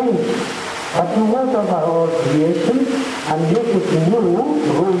unchanged, but you watch over all creation and make it new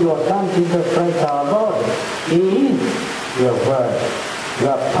through your Son Jesus Christ our Lord. He is your word,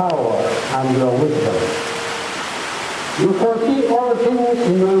 your power, and your wisdom. You foresee all things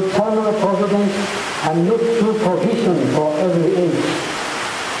in your eternal providence and make true provision for every age.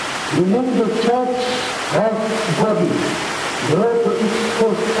 You make the church Christ's body grow to its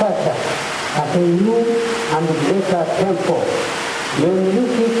full stature as a new and greater temple. You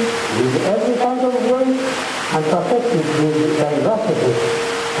enrich it with every kind of grace and perfect it with diversity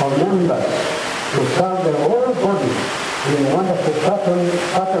of members to serve the whole body in a wonderful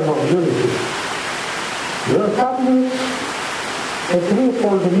pattern of unity. You establish a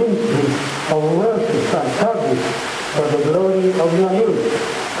threefold ministry of worship and service for the glory of your name.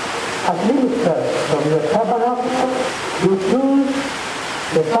 As ministers from the tabernacle, you choose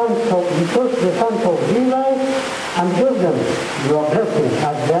the the sons of Levi, and give them your blessing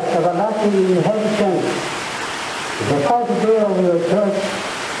as their everlasting inheritance. The first day of your church,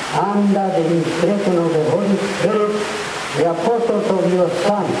 under the inspiration of the Holy Spirit, the apostles of your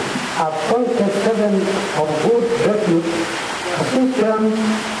Son appointed 7 of good repute, assist them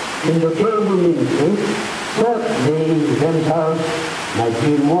in the daily ministry, so they themselves might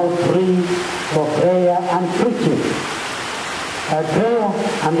be more free for prayer and preaching. Prayer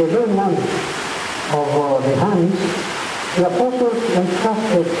and the laying on of the hands, the apostles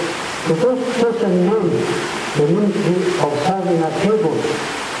entrusted to those chosen men the ministry of serving at table.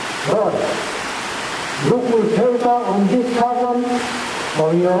 God, look with favor on this servant of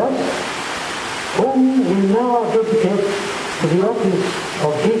yours, whom we now dedicate to the office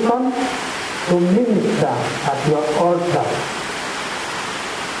of deacon to minister at your altar.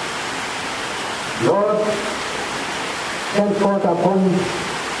 Lord, send forth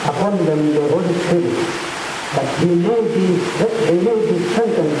upon them the Holy Spirit, that they may be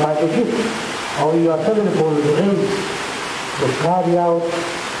strengthened by the gift of your sevenfold grace to carry out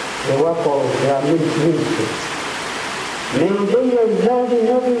the work of their ministry. May they exalt in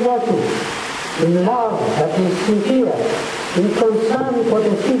every virtue, in love that is sincere, in concern for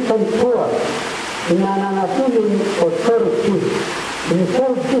the sick and poor, in an unassuming authority, in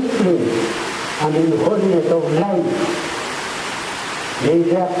self-discipline, and in holiness of life. May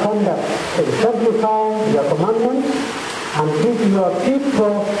their conduct exemplify your commandments and lead your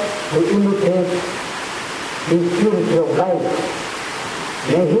people to imitate the spirit of life.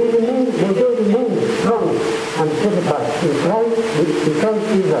 May they remain strong and steadfast in Christ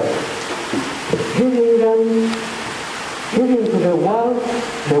Jesus, giving to the world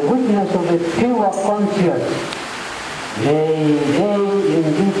the witness of the pure conscience. May they in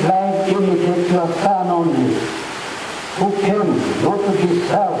this life imitate your Son only, who came not to be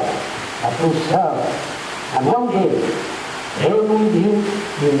served, but to serve, and one day reign with him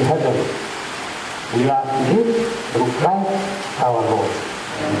in heaven. We ask this through Christ our Lord.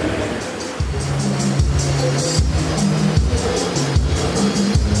 Amen.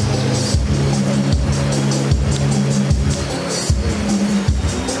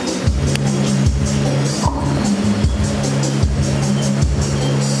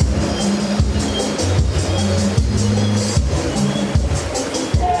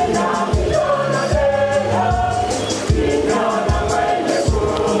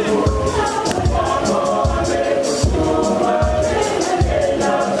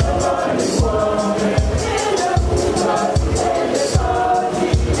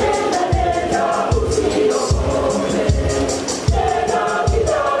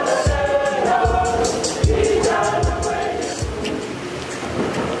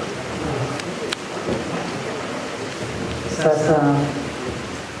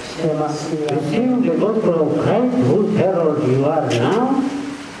 Receive the gospel of Christ, whose herald you are now.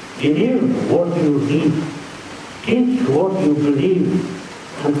 Believe what you read, teach what you believe,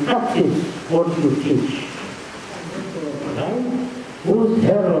 and practice what you teach. Christ, whose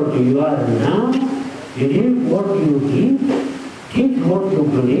herald you are now. Believe what you read, teach what you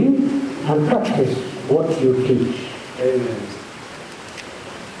believe, and practice what you teach. Amen.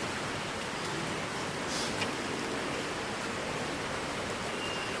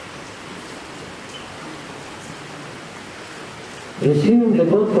 Receive the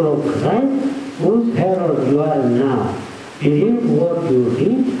gospel of Christ, whose herald you are now. Believe what you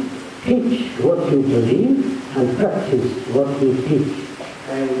read, teach what you believe, and practice what you teach.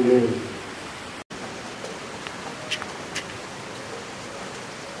 Amen.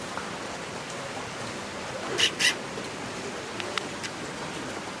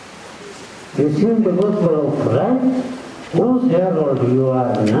 Receive the gospel of Christ, whose herald you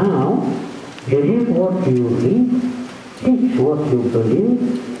are now. Believe what you read, teach what you believe,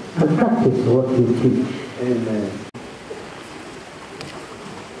 and practice what you teach. Amen.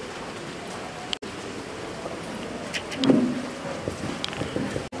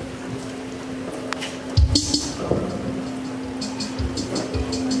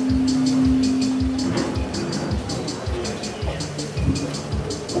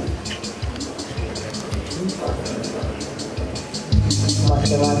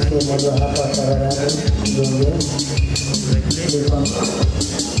 Mashemasi moja hapa Sararani, Moronge.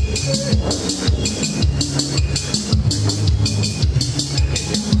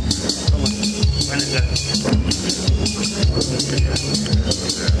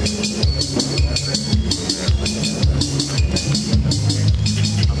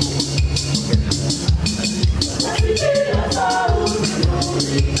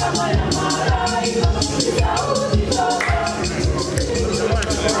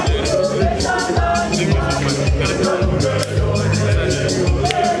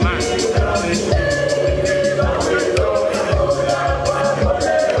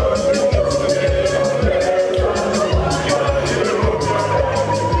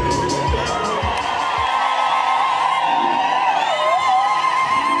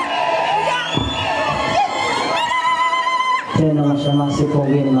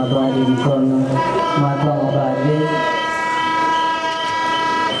 mapadri mkono, mapa mapadri.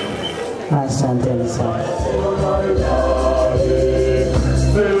 Asanteni sana.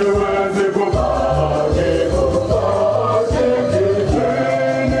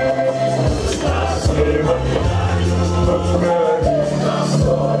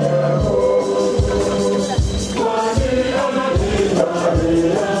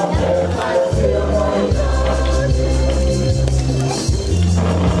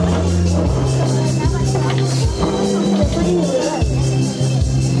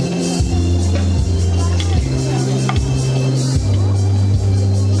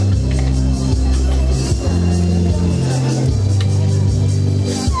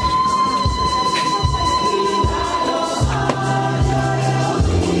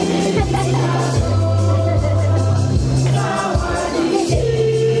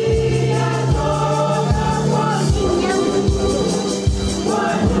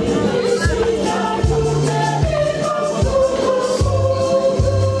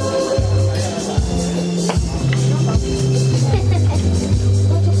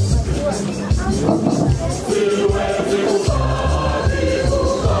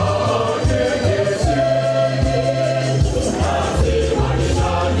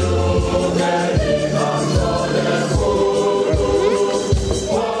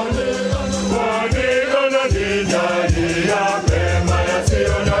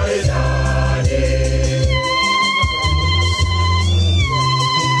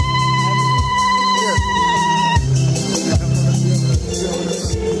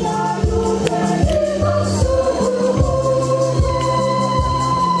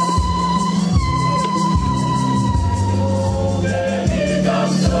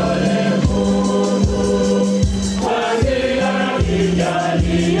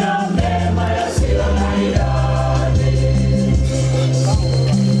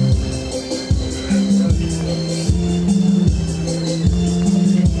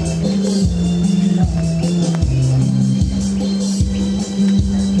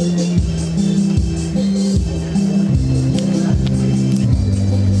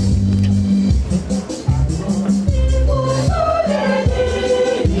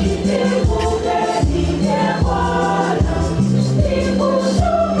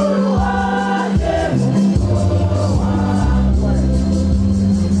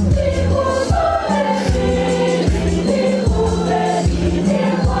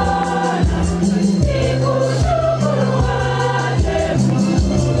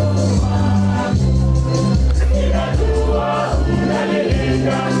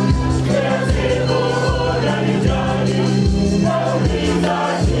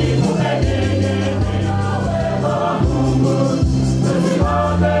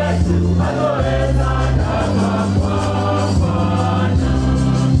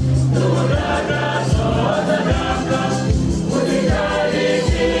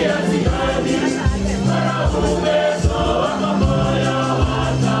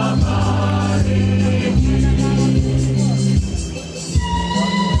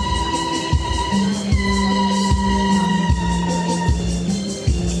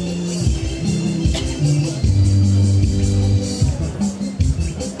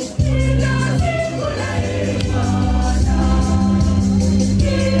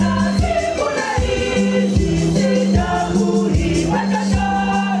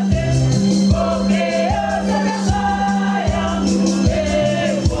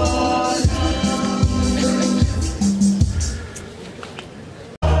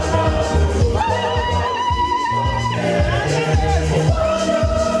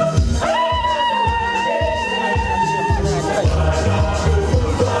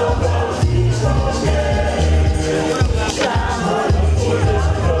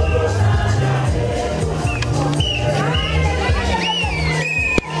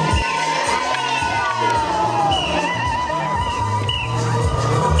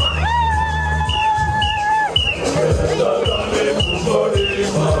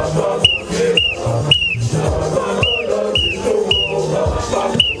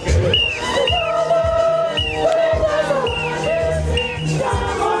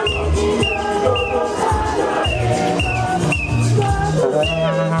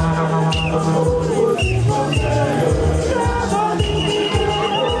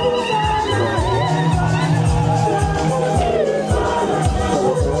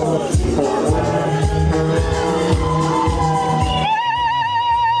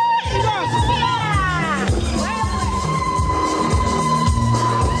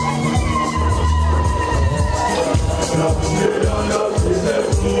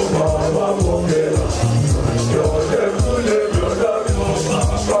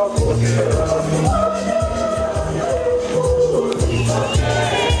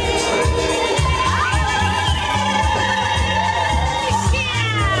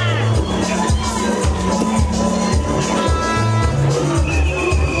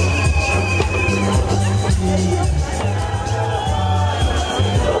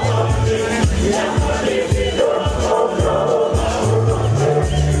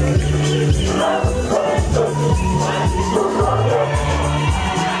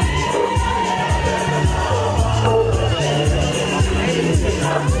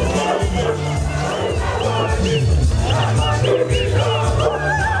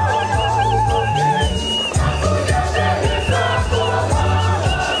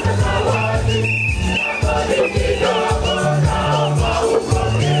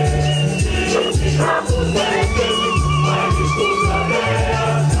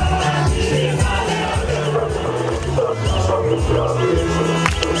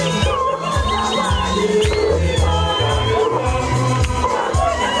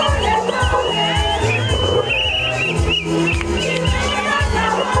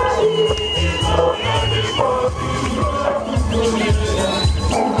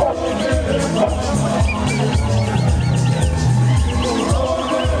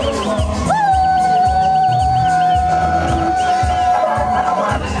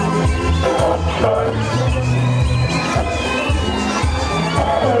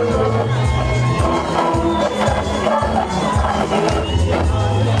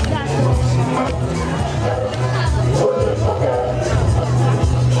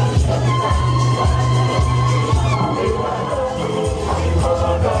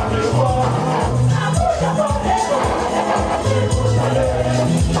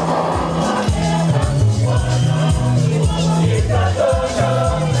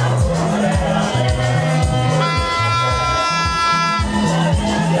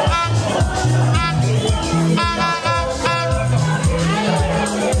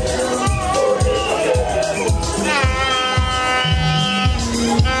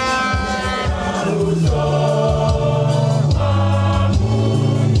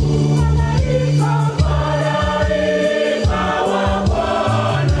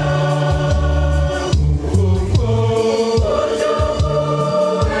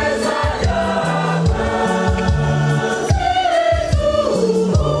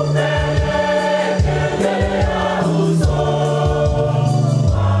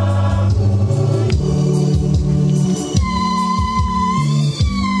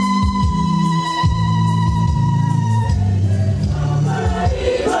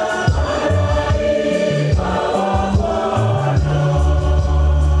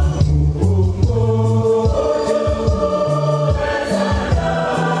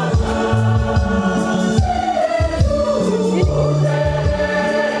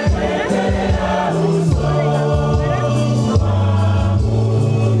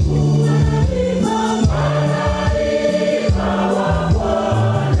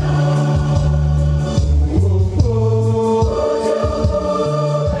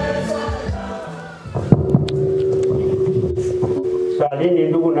 Simameni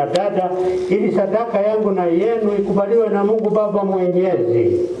ndugu na dada, ili sadaka yangu na yenu ikubaliwe na Mungu Baba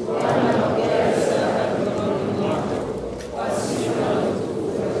Mwenyezi.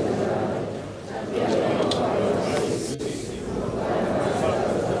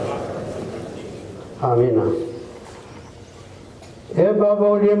 Amina. Baba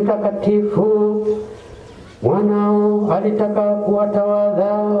uliye mtakatifu, mwanao alitaka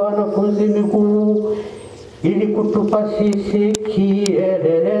kuwatawadha wanafunzi miguu ili kutupa sisi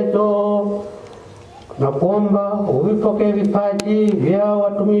kielelezo, na kuomba uvipokee vipaji vya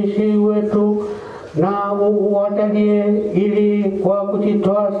watumishi wetu na uwajalie, ili kwa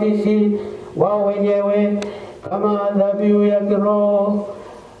kujitoa sisi wao wenyewe kama dhabihu ya kiroho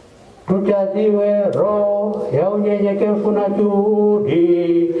tujaziwe roho ya unyenyekevu na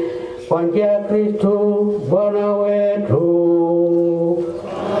juhudi kwa njia ya Kristo Bwana wetu.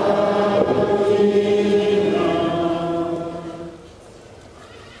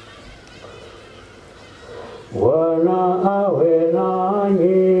 Bwana awe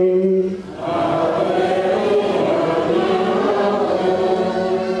nanyi.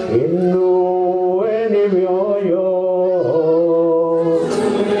 Inueni mioyo.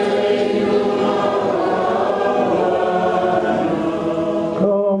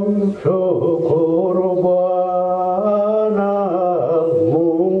 Tumshukuru Bwana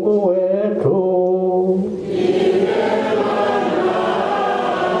Mungu wetu.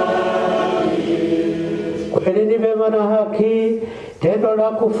 Kweli ni vema na haki, tendo la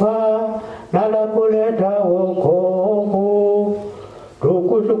kufaa na la kuleta wokovu.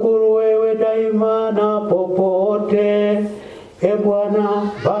 Tukushukuru wewe daima na popote,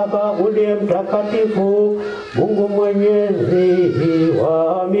 Bwana Baba uliye mtakatifu, Mungu Mwenyezi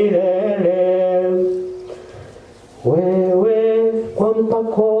wa milele. Wewe kwa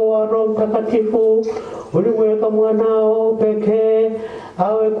mpako wa Roho Mtakatifu ulimweka mwanao pekee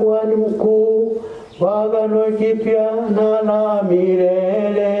awe kuhani mkuu wa Agano Jipya na la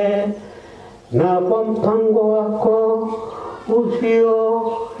milele, na kwa mpango wako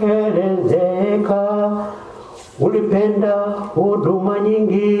usioelezeka ulipenda huduma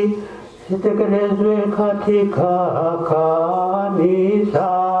nyingi zitekelezwe katika kanisa.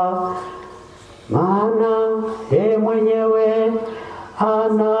 Maana yeye mwenyewe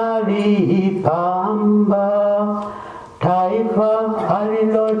analipamba taifa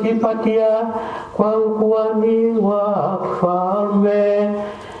alilojipatia kwa ukuhani wa kifalme,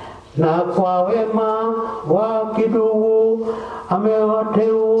 na kwa wema wa kidugu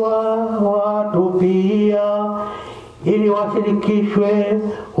amewateua watu pia, ili washirikishwe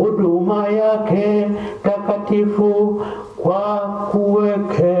huduma yake takatifu kwa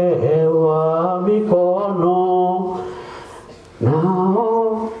kuwekewa mikono.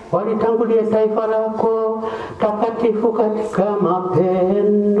 Nao walitangulia taifa lako takatifu katika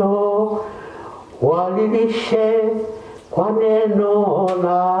mapendo, walilishe kwa neno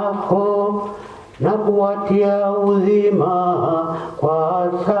lako na kuwatia uzima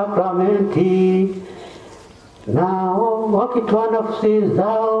kwa sakramenti. Nao wakitoa nafsi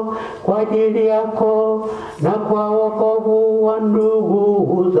zao kwa ajili yako na kwa wokovu wa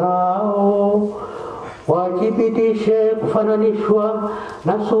ndugu zao, wajibitishe kufananishwa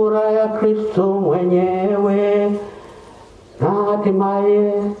na sura ya Kristo mwenyewe, na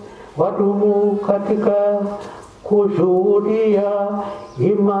hatimaye wadumu katika kushuhudia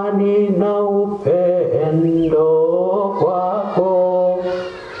imani na upendo kwako.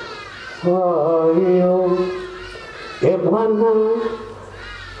 Kwa hiyo, Bwana,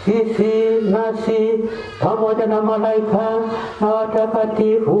 sisi nasi pamoja na malaika na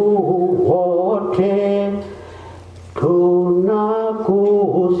watakatifu wote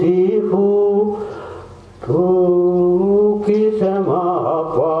tunakusifu tukisema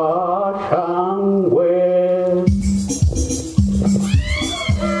kwa shangwe.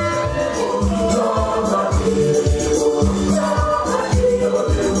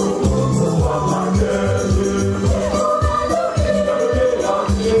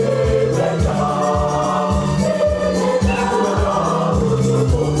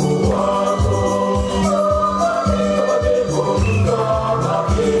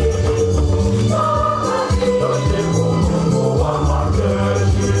 Amen.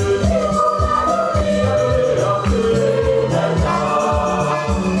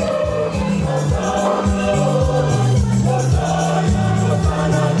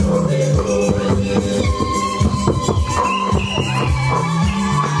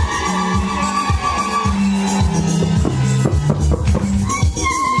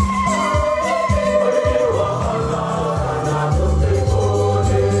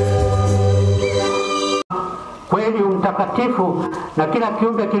 mtakatifu, na kila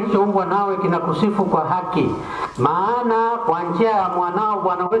kiumbe kilichoumbwa nawe kinakusifu kwa haki. Maana kwa njia ya mwanao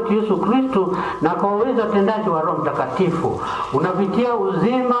Bwana wetu Yesu Kristo, na kwa uwezo utendaji wa Roho Mtakatifu, unavitia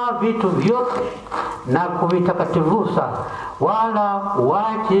uzima vitu vyote na kuvitakatifuza, wala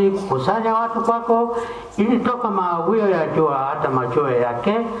uachi kukusanya watu kwako, ili toka mawio ya jua hata machweo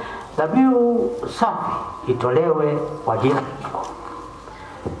yake dhabihu safi itolewe kwa jina lako.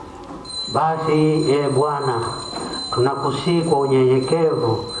 Basi Bwana, tunakusihi kwa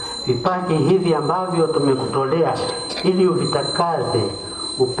unyenyekevu vipaji hivi ambavyo tumekutolea, ili uvitakaze,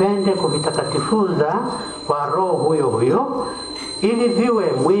 upende kuvitakatifuza kwa Roho huyo huyo, ili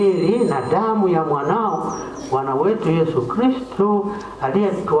viwe mwili na damu ya mwanao Bwana wetu Yesu Kristo,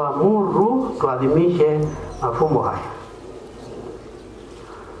 aliyetuamuru tuadhimishe mafumbo haya.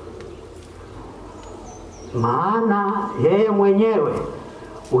 Maana yeye mwenyewe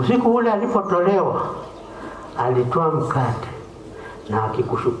usiku ule alipotolewa, alitoa mkate na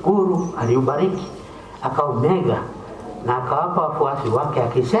akikushukuru aliubariki, akaumega na akawapa wafuasi wake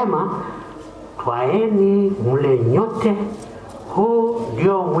akisema, twaeni mle nyote, huu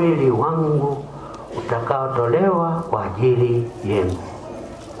ndio mwili wangu utakaotolewa kwa ajili yenu.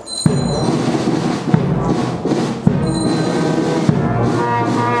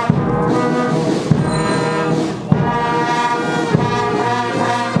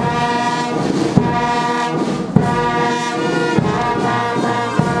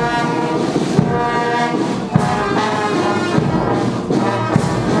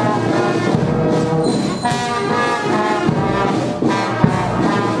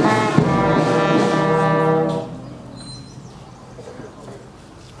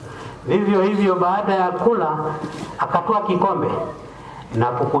 Vivyo hivyo baada ya kula akatoa kikombe na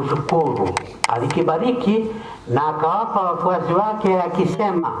kukushukuru, alikibariki na akawapa wafuasi wake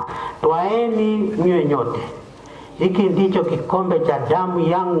akisema, twaeni mnywe nyote, hiki ndicho kikombe cha damu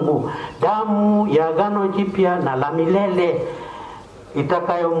yangu, damu ya agano jipya na la milele,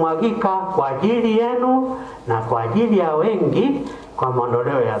 itakayomwagika kwa ajili yenu na kwa ajili ya wengi kwa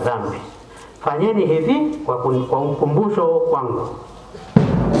maondoleo ya dhambi. Fanyeni hivi kwa ukumbusho wangu.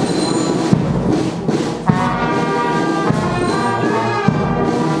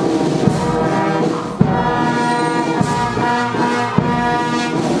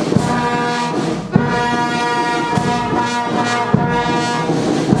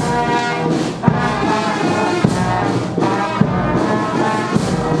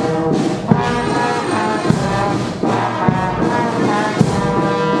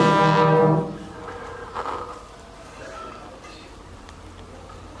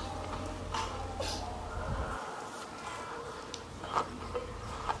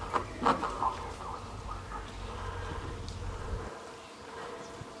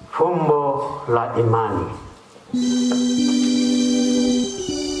 Fumbo la imani.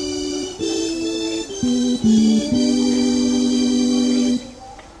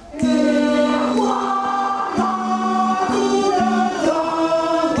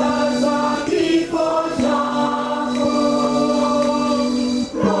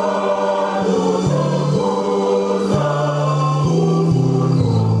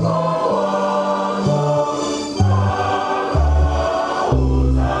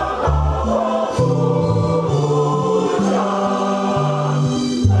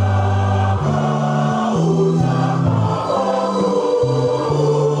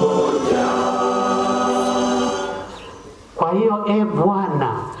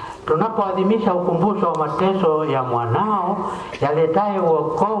 Tunapoadhimisha ukumbusho wa mateso ya mwanao yaletaye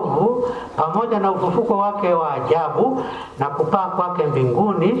wokovu pamoja na ufufuko wake wa ajabu na kupaa kwake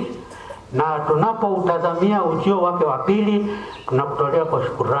mbinguni, na tunapoutazamia ujio wake wa pili, tunakutolea kwa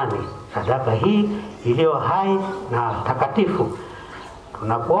shukurani sadaka hii iliyo hai na takatifu.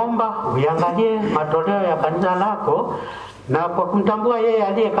 Tunakuomba uiangalie matoleo ya kanisa lako, na kwa kumtambua yeye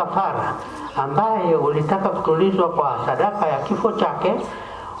aliye kafara, ambaye ulitaka kutulizwa kwa sadaka ya kifo chake,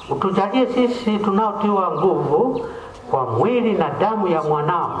 utujalie sisi tunaotiwa nguvu kwa mwili na damu ya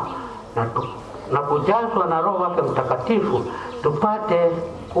mwanao na kujazwa na Roho wake Mtakatifu, tupate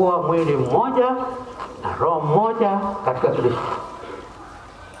kuwa mwili mmoja na roho mmoja katika Kristo.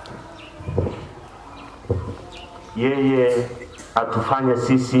 Yeye atufanye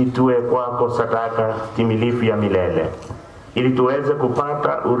sisi tuwe kwako sadaka timilifu ya milele, ili tuweze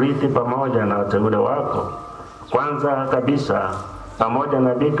kupata urithi pamoja na wateule wako. Kwanza kabisa pamoja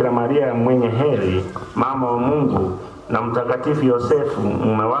na Bikira Maria mwenye heri, mama wa Mungu, na Mtakatifu Yosefu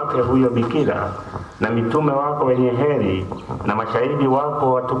mume wake huyo bikira, na mitume wako wenye heri, na mashahidi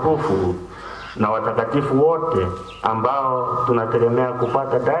wako watukufu, na watakatifu wote ambao tunategemea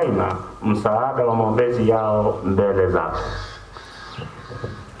kupata daima msaada wa maombezi yao mbele zako.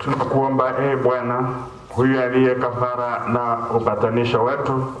 Tunakuomba Bwana, huyu aliye kafara na upatanisho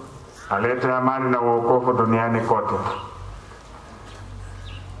wetu, alete amani na wokovu duniani kote.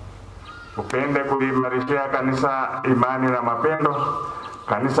 Upende kuimarishia kanisa imani na mapendo,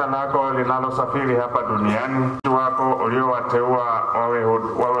 kanisa lako linalosafiri hapa duniani, wako uliowateua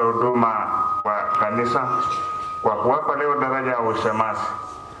wawe huduma wa kanisa, kwa kuwapa leo daraja ya ushemasi,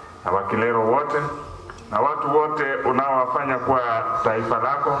 na wakilero wote na watu wote unaowafanya kuwa taifa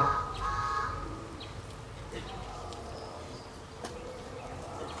lako.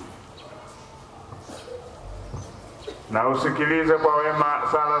 Na usikilize kwa wema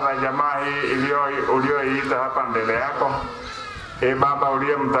sala za jamaa hii ulioiita hapa mbele yako. Baba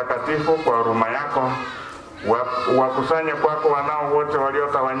uliye mtakatifu, kwa huruma yako wakusanye kwako wanao wote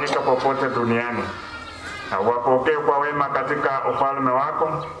waliotawanyika popote duniani, na wapokee kwa wema katika ufalme wako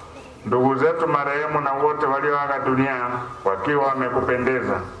ndugu zetu marehemu na wote walioaga dunia wakiwa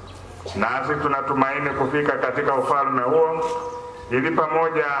wamekupendeza. Nasi tunatumaini kufika katika ufalme huo, ili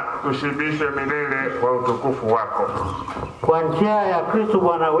pamoja tushibishwe milele kwa utukufu wako. Kwa njia ya Kristo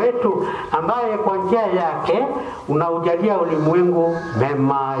Bwana wetu, ambaye kwa njia yake unaujalia ulimwengu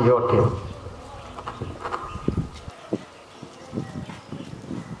mema yote.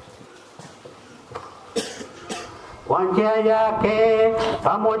 Kwa njia yake,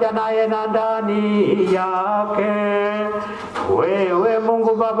 pamoja naye na ndani yake, wewe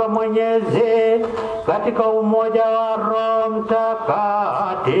Mungu Baba Mwenyezi, katika umoja wa Roho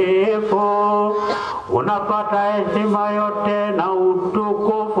Mtakatifu, unapata heshima yote na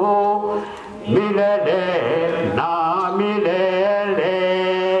utukufu milele na milele.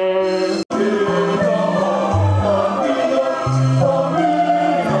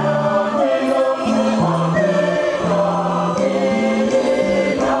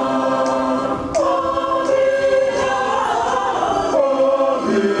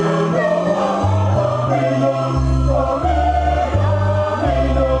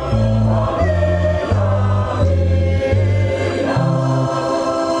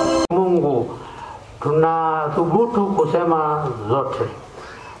 Tunathubutu kusema zote: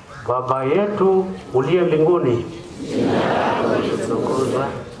 Baba yetu uliye mbinguni, Tukuzwe,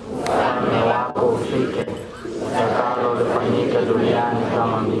 ufalme wako ufike, utakalo lifanyike duniani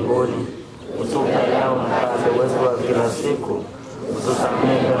kama mbinguni. Utupe leo mkate wetu wa kila siku,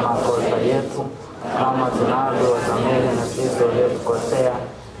 utusamehe makosa yetu kama tunavyowasamehe na sisi waliotukosea,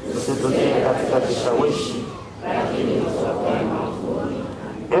 usitutie katika kishawishi, lakini utuokoe maovuni.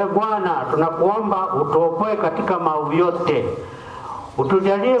 Bwana, tunakuomba utuokoe katika maovu yote.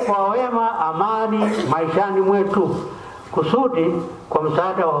 Utujalie kwa wema amani maishani mwetu, kusudi kwa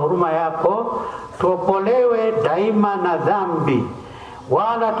msaada wa huruma yako tuopolewe daima na dhambi,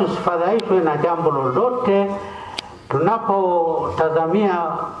 wala tusifadhaishwe na jambo lolote, tunapotazamia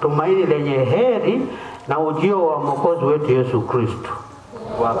tumaini lenye heri na ujio wa Mwokozi wetu Yesu Kristo.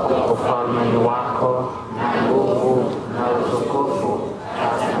 Wako ufalme ni wako, na nguvu na utukufu.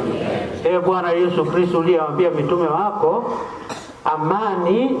 Bwana Yesu Kristo, uliyewaambia mitume wako,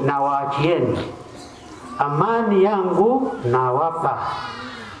 amani na waachieni, amani yangu na wapa.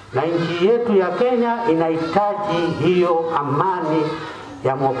 Na nchi yetu ya Kenya inahitaji hiyo amani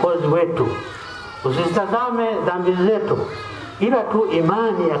ya Mwokozi wetu. Usitazame dhambi zetu, ila tu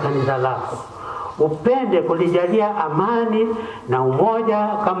imani ya kanisa lako. Upende kulijalia amani na umoja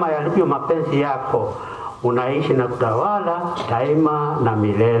kama yalivyo mapenzi yako. Unaishi na kutawala daima na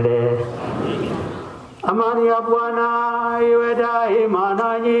milele. Amani ya Bwana iwe daima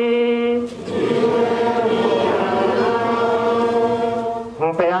nanyi.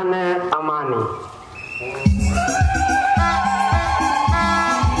 Mpeane amani.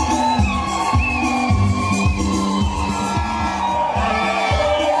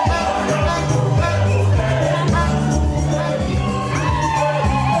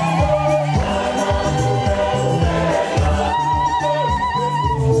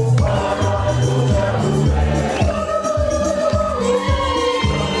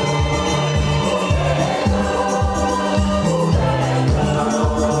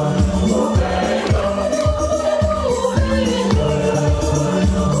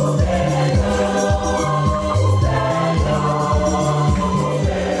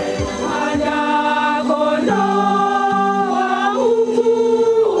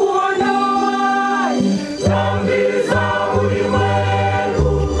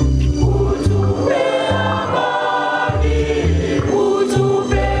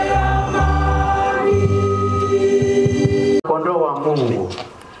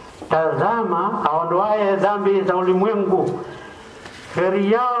 tazama aondoaye dhambi za ulimwengu.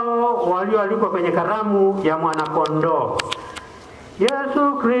 Heri yao walioalikwa kwenye karamu ya mwanakondoo.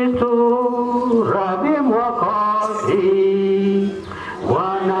 Yesu Kristo, Rabi Mwokozi,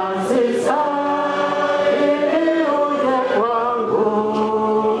 Bwana sistahili uje kwangu,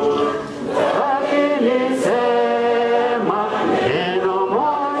 lakini sema neno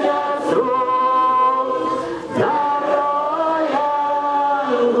moja tu, na roho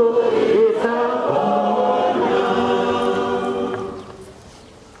yangu itapona.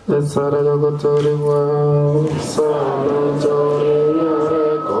 Esara yogotori wa sana jori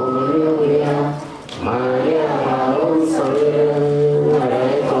yore komunia Maria usare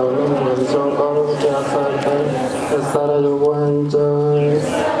marai kono mwanzo kono kiasarte esara yogwanja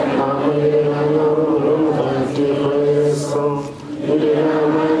amire nanyoro mfati preso ndina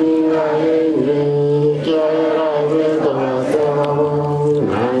maninga yenye kiara weka matema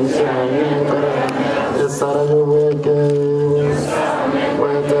nansi anyekara esara yogweke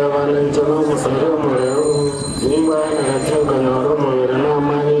Valentino musare mureo nimba na tinga nyoro mure na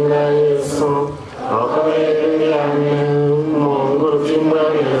maninga Yesu okoyane mongoro timba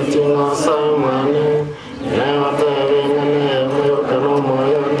na tinga samane na watavena ne moyo kano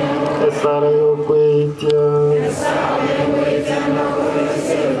moyo esara yokwetia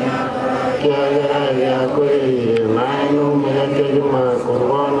ya kwe na no me ke ma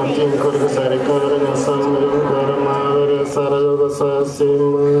korwana tin kor sare kor na samre kor ma re sara yoga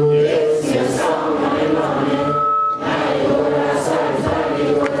sasima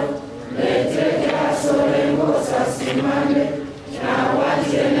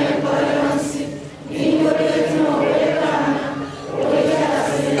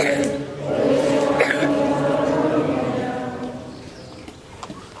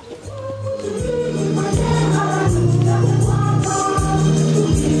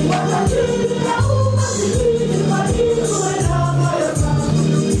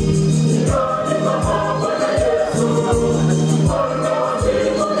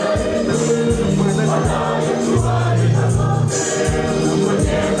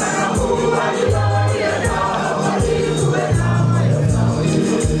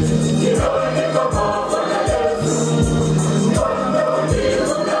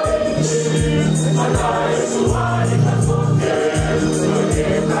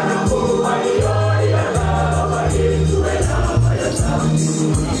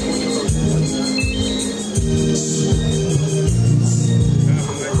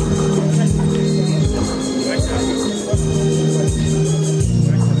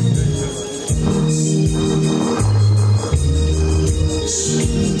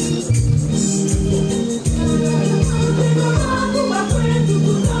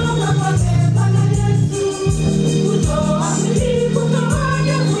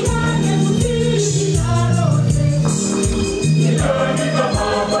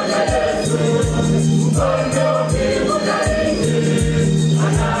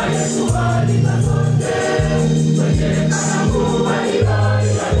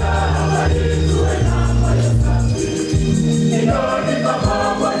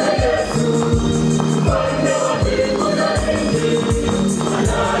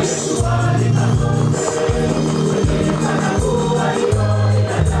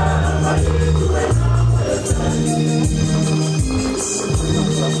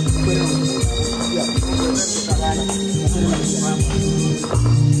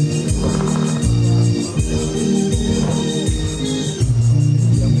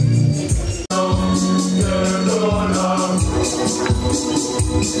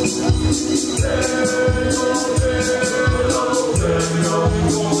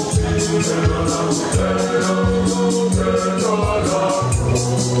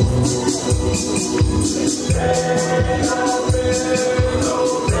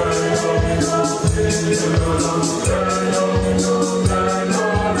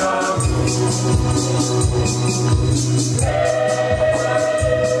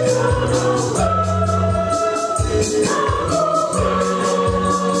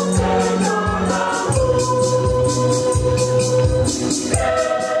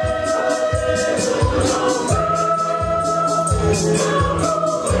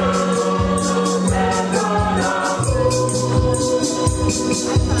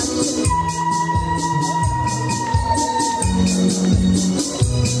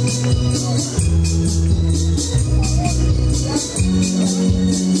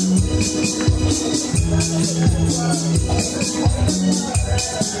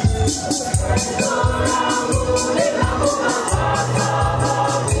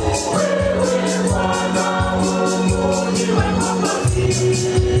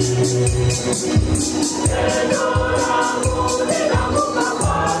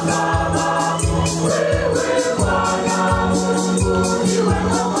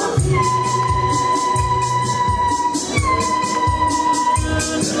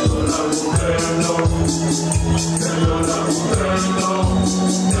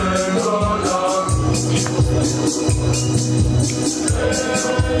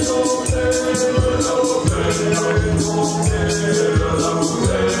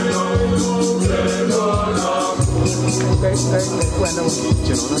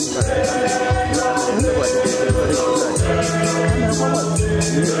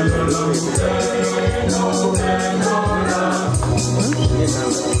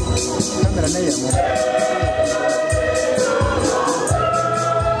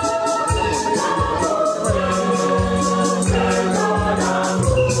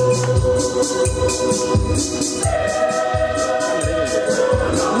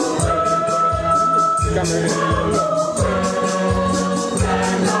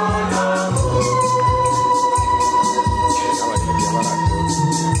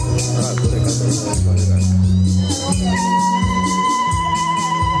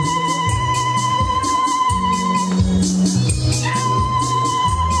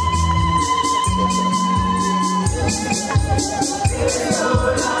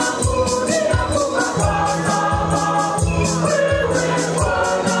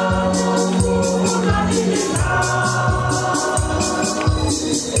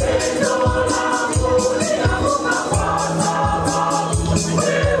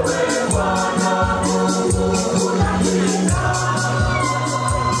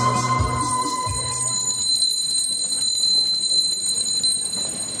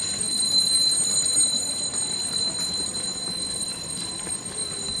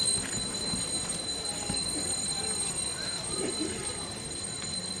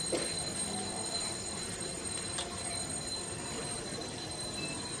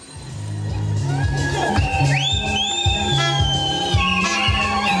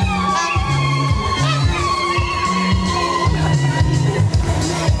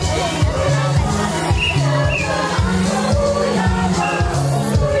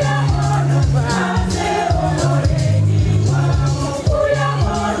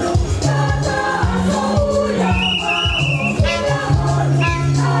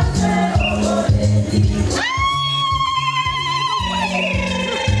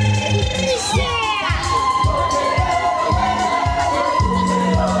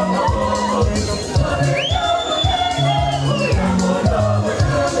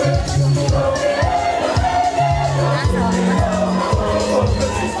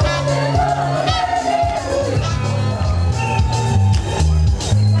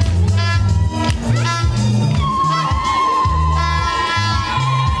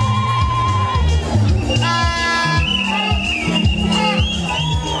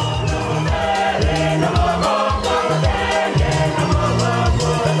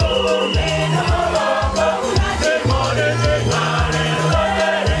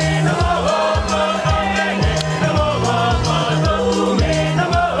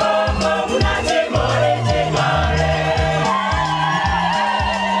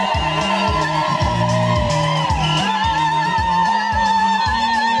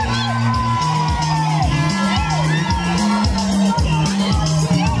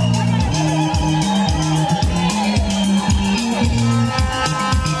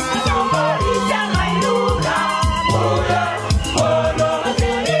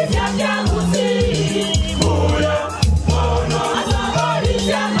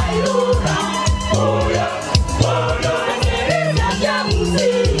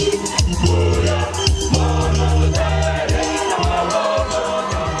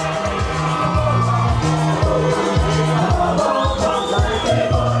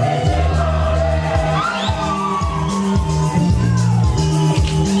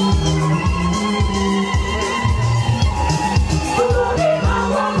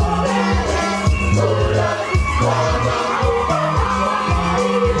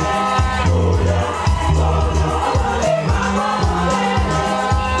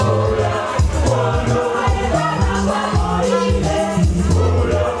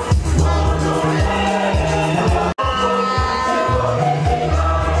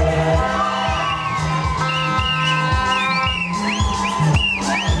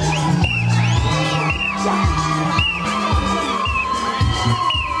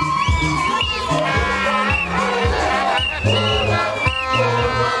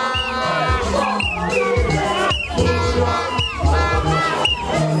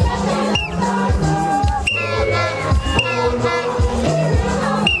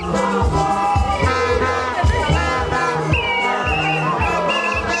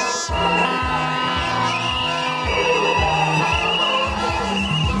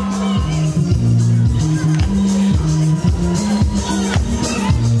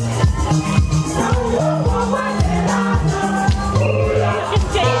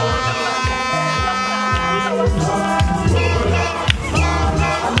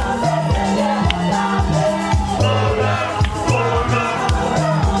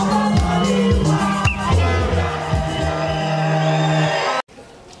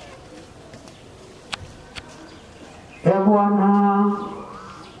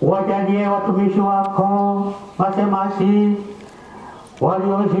Wajalie watumishi wako Mashemasi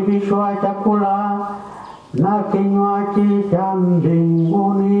walioshibishwa chakula na kinywaji cha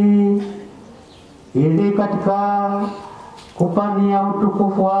mbinguni, ili katika kupania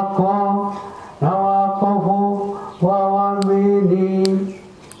utukufu wako na wokovu wa waamini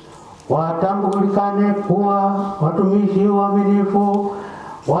watambulikane kuwa watumishi waaminifu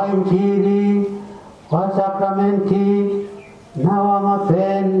wa Injili, wa sakramenti na wa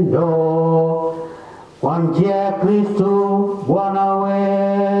mapendo, kwa njia ya Kristo Bwana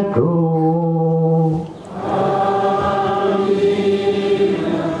wetu.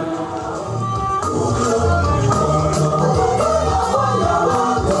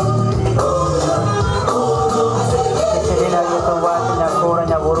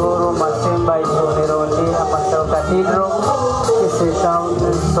 Kisii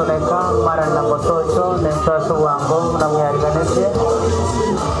mara na mosocho nentaso wango na muyariganese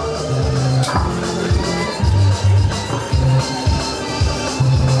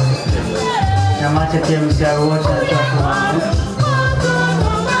Nyamache pia msiaru wote nentaso wango.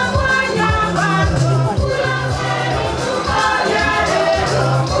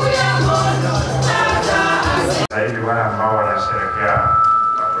 Zaidi wale ambao wanasherehekea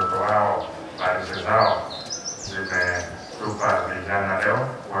watoto wao, harusi zao zimetupa vijana leo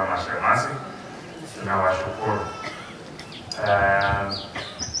wa Mashemasi. Tunawashukuru.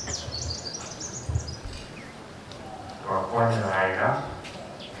 Kwa kuwa ni raia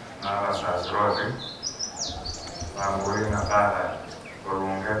na wasazirozi wamburi na bada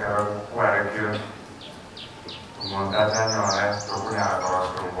kurungeka kuwarekio kumontatanya wale tukunya kwa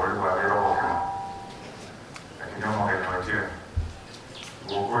stumbuli kwa viro wakimo lakini mwakenyochire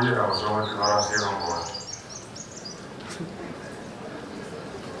ukuye na usomo tikora siro mbori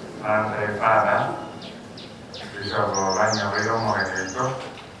ante fada Bishop Obanyi wiro mwakenyocho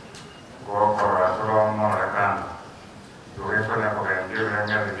kuokora tulo mwarekana Tukifonya kukenjiri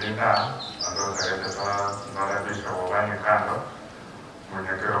rengia divinda ando terete toa nore Bishop Obanyi kando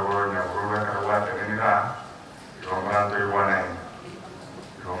mwenyekero goro Nyaguru wate niniga Ikomranto iwane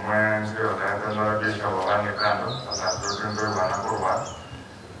Ikomwenzi otaete nore Bishop Obanyi kando asa tukinto iwana kurwa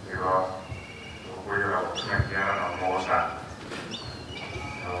Iko ukuyura kutumekiana na mwosa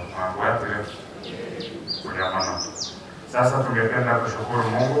Mangwatile kujamano. Sasa tungependa kushukuru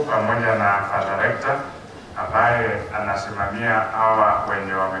Mungu pamoja na Father Rector ambaye anasimamia hawa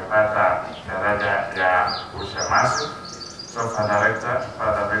wenye wamepata daraja ya ushemasi. So Father Rector,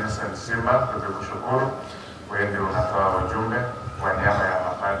 Father Vincent Simba, tukikushukuru wewe unatoa ujumbe kwa niaba ya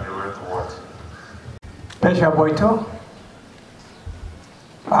mapadri wetu wote. Bishop Boito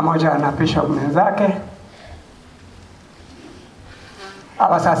pamoja na bishop mwenzake,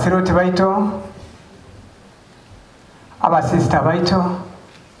 abasasiroti baito, abasista baito,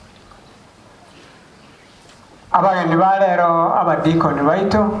 abageni balero, abadikoni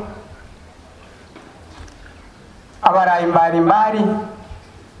baito, abarayi mbalimbali,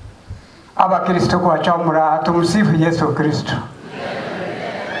 abakristo kwa chomura, tumsifu Yesu Kristo.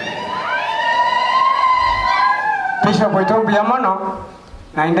 Bishop Boito mbuyamono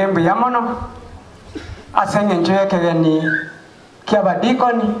na inde mbuyamono asenge njoye kegeni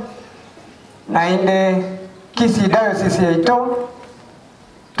kiabadikoni na inde Kisii diocese yaito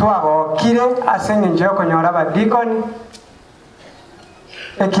twagokire asenge njoye konyora abadikoni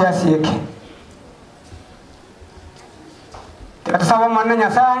ekiasi eki tatusaba mwana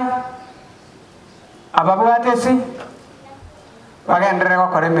Nyasaye ababwatesi bagendere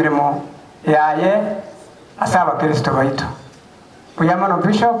gukora emirimo yaye asaba Kristo baito buyamono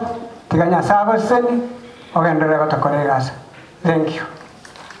Bishop tiga Nyasaye goseni ogendere gutokora egasa. Thank you.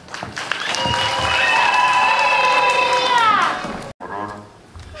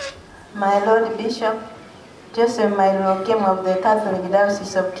 My Lord Bishop Joseph Mairura came of the Catholic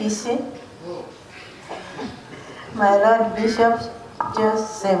Diocese of Kisii. My Lord Bishop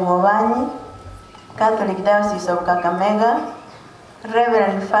Joseph Obanyi, Catholic Diocese of Kakamega.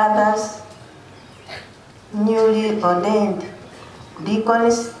 Reverend Fathers, newly ordained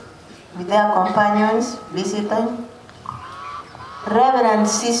deacons with their companions visiting. Reverend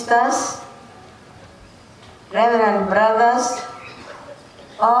sisters, Reverend brothers,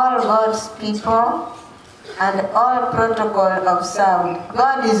 all God's people, and all protocol observed.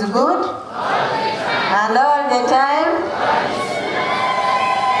 God is good, and all the time.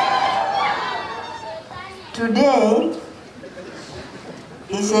 Today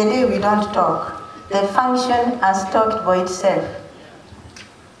is a day we don't talk. The function has talked by itself.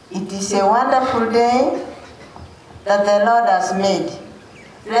 It is a wonderful day that the Lord has made.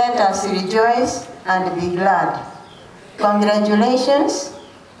 Let us rejoice and be glad. Congratulations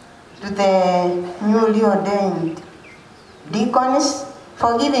to the newly ordained deacons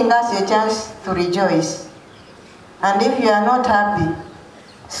for giving us a chance to rejoice. And if you are not happy,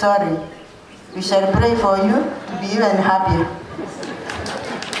 sorry, we shall pray for you to be even happier.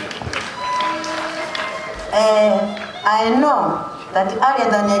 I know that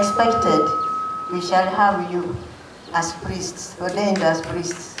earlier than expected, we shall have you as priests, ordained as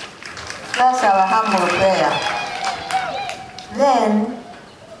priests. That's our humble prayer. Then,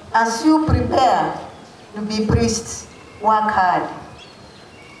 as you prepare to be priests, work hard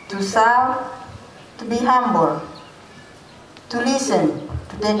to serve, to be humble, to listen,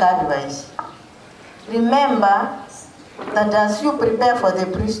 to take advice. Remember that as you prepare for the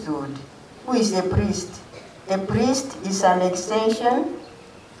priesthood, who is a priest? A priest is an extension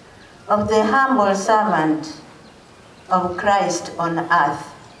of the humble servant of Christ on earth.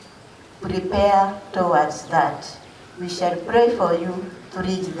 Prepare towards that. We shall pray for you to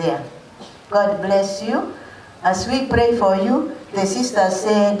reach there. God bless you. As we pray for you, the sister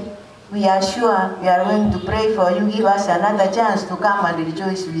said, we are sure we are going to pray for you. Give us another chance to come and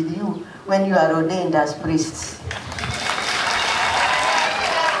rejoice with you when you are ordained as priests.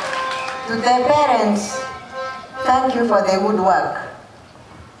 To the parents, thank you for the good work.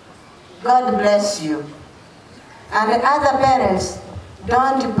 God bless you. And the other parents,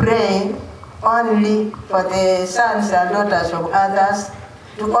 don't pray only for the sons and daughters of others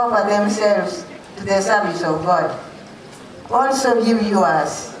to offer themselves to the service of God. Also give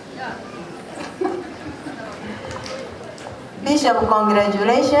yours. Bishop,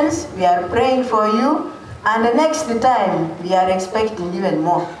 congratulations. We are praying for you. And the next time, we are expecting even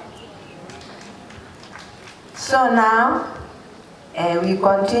more. So now, we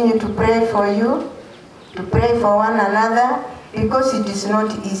continue to pray for you, to pray for one another, because it is not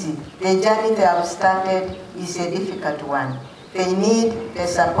easy. The journey they have started is a difficult one. They need the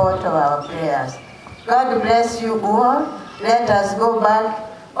support of our prayers. God bless you all. Let us go back,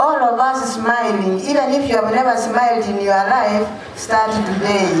 all of us smiling. Even if you have never smiled in your life, start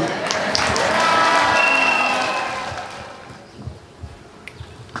today.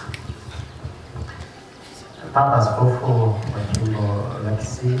 Baba Askofu wa Jimbo la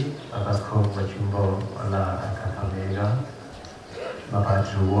Kisii, Baba Askofu wa Jimbo la Kakamega,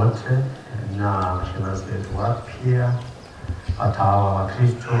 Mapadri wote na Mashemasi wetu wapya, watawa wa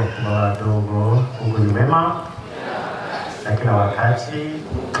Kristo, wakubwa wadogo, Mungu ni mwema na kila wakati.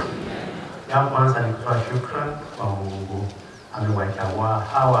 Ya kwanza ni kutoa shukrani kwa Mungu. Amewachagua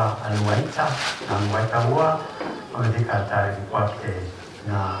hawa, aliwaita na amewachagua, wamefika tayari kwake,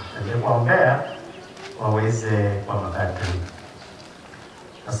 na ningekuombea waweze kwa mapadri.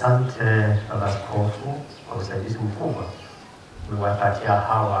 Asante Baba Askofu kwa usaidizi mkubwa. Umewapatia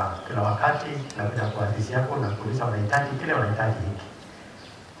hawa kila wakati na kuja kwa ofisi yako na kuuliza wanahitaji kile wanahitaji hiki.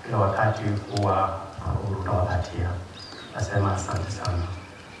 Kila wakati huwa unawapatia. Nasema asante sana.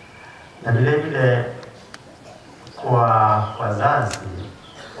 Na vile vile kwa wazazi,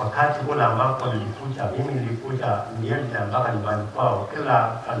 wakati ule ambapo nilikuja, mimi nilikuja nienda mpaka nyumbani kwao,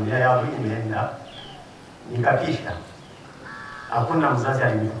 kila familia yao hii nienda nikapisha. Hakuna mzazi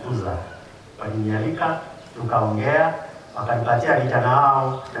alinifukuza. Walinialika, tukaongea, wakanipatia vijana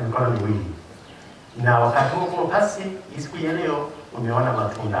hao na mikono miwili. Na wakati huo basi, siku ya leo umeona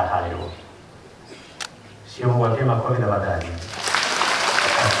matunda hayo. Sio mwapema kwa vile badali.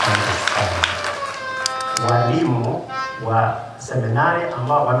 Walimu wa seminari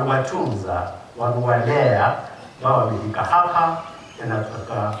ambao wamewatunza, wamewalea, ambao wamefika hapa,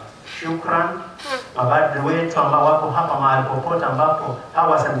 tunatoka shukran. Mapadri wetu ambao wako hapa mahali popote ambapo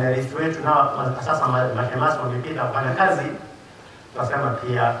hawa seminaristi wetu na sasa mashemasi wamepita kufanya kazi, tunasema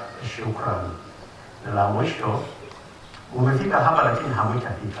pia shukran. Na la mwisho, umefika hapa lakini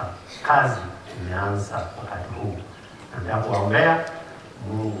hamutafika. Kazi imeanza wakati huu. Nataka kuwaombea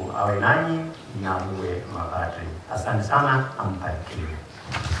Mungu awe nanyi na muwe mapadri. Asante sana, ambarikiwe.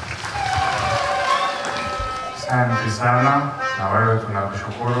 Asante sana, na wewe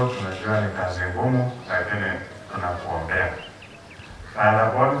tunakushukuru. Tunajua ni kazi ngumu, lakini tunakuombea.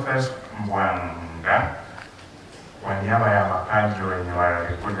 Father Boniface Mbwanga, kwa niaba ya mapadri wenye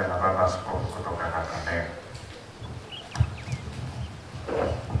walikuja na Baba Askofu kutoka Kakamega.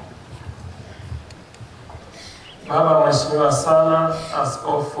 Baba mheshimiwa sana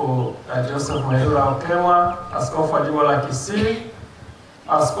Askofu Joseph Mairura Okoyo, Askofu wa Jimbo la Kisii,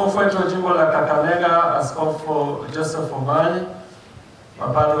 Askofu wetu wa Jimbo la Kakamega, Askofu Joseph Obanyi,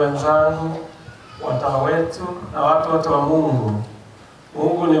 mapadri wenzangu, watawa wetu na watu wote wa Mungu.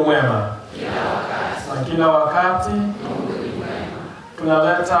 Mungu ni mwema. Na kila wakati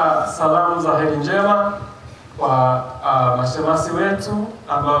tunaleta salamu za heri njema kwa mashemasi wetu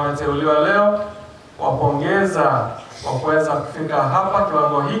ambao wameteuliwa leo, wapongeza kwa kuweza kufika hapa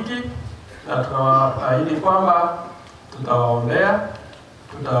kiwango hiki, na tunawaahidi kwamba tutawaombea,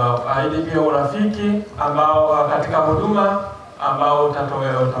 tutaahidi pia urafiki ambao katika huduma ambao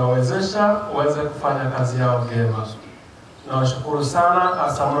utawawezesha uweze kufanya kazi yao vyema. Nawashukuru sana,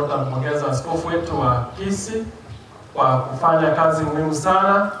 hasa mno tunampongeza askofu wetu wa Kisii kwa kufanya kazi muhimu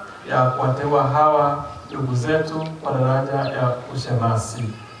sana ya kuwateua hawa ndugu zetu kwa daraja ya ushemasi.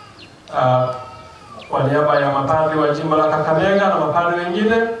 Kwa niaba ya mapadri wa Jimbo la Kakamega na mapadri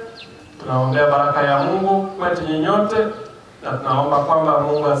wengine, tunaombea baraka ya Mungu kwetu nyinyote, na tunaomba kwamba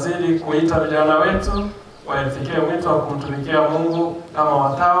Mungu azidi kuita vijana wetu waitikie mwito wa kumtumikia Mungu kama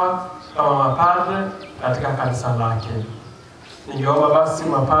watawa, kama mapadri katika kanisa lake. Ningeomba basi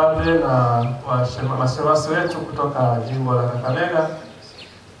mapadri na mashemasi wetu kutoka Jimbo la Kakamega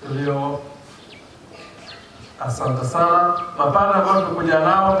tulio, asante sana. Mapadri ambao tumekuja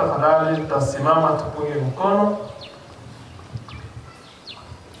nao, tafadhali tutasimama tupunge mkono.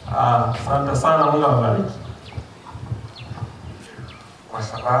 Asante sana, Mungu awabariki. Kwa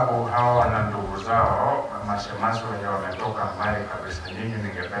sababu hawa wana ndugu zao mashemasi wenye wametoka mbali kabisa, nyinyi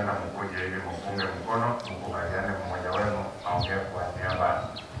ningependa mkuje ili mpunge mkono, mkubaliane mmoja wenu aongee kwa niaba ya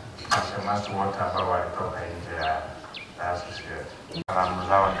mashemasi wote ambao walitoka nje ya taasisi yetu. Salamu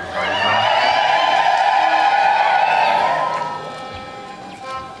zao ni karibu.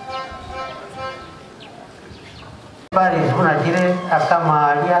 Bari kuna jire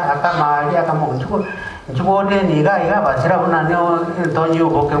akamalia kama nchukode niga basira kuna neo tonyo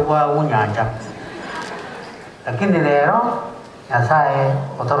boke kwa unyanja. Lakini leo Nyasaye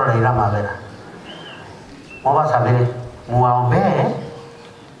otoro ila mabera. Mwa sabere muwaombee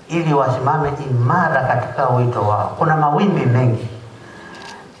ili wasimame imara katika wito wao. Kuna mawimbi mengi,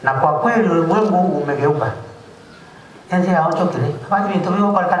 na kwa kweli ulimwengu umegeuka. Enzi hao chokile abantu bintu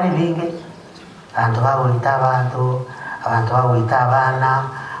byo kwa kanini bingi. Abantu bawita abana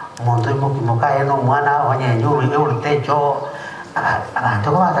umuntu imukimuka eno mwana wanyenyuru eurutecho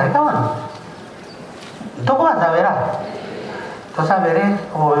abantu batarika wano ntoko bazabera tosabere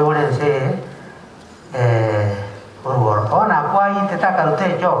obulense urugoro ona kwai tetaka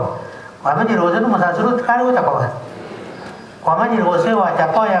rutecho kwamenye roze n'umusasiro kari utakoba kwamenye roze wa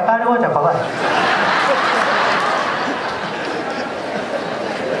chakoya kari utakoba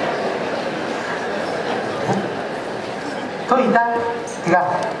toita tiga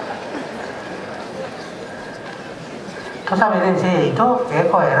tosabere nse ito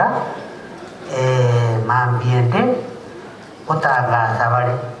ekoera maambiente otagaza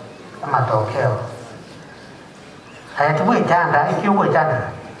bali amatokeo aya tubwitanda ikiubwitanda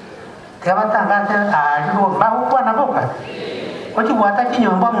tiabatangaza aliwo bahukwana boka ochibwata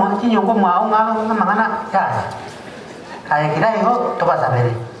chinyombo mwao ng'amang'ana yaya aya kiraigo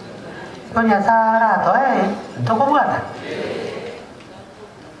tobasabere Nyasara to ntokobwata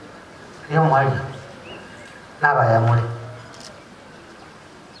yo mwali naba ya muri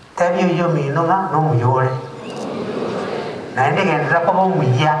tabyo yo minonga no muyore na gendera ko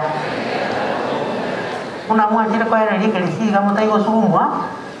bomuya una mwanjira kwa era likelisi kama taigo sumwa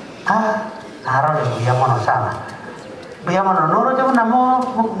arone buya mono sana buya mono noro je una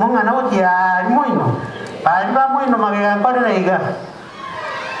monga na otia limoino bali ba moino magega kwa reiga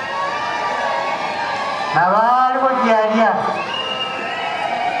na bali bojaria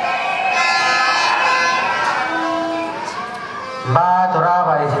mba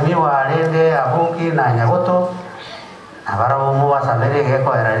toraba isimiwa rende abuki na nyagoto abaro mu basabere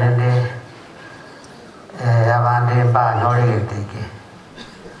geko era rende abande mba nyore geteke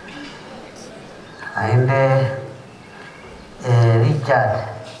ainde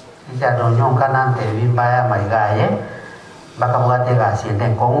Richard onyonka nante bimba ya maigaye bakabuate gasinde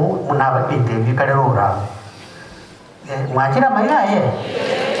kongu munaba binte bikarura mwachira maigaye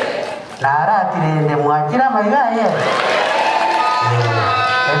nara tirende mwachira maigaye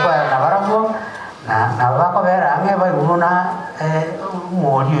eko na barago na bako bera ange bayuna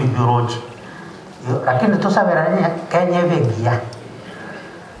mori yuroji lakini tusabera kenye bengia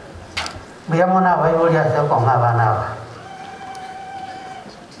biyamona bayori ase ko ngabana ba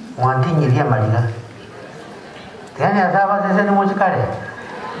mwantinyiria mariga tianya saba sese ni muchikare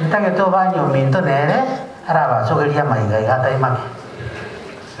ntage to banyo minto nere araba sogeria mariga igata imaki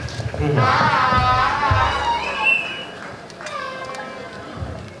iyo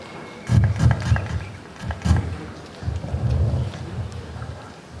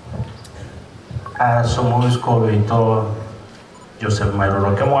somos Okoyo Joseph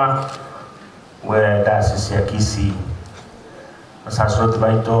Mairura kemwa we diocese ya Kisii. Sasa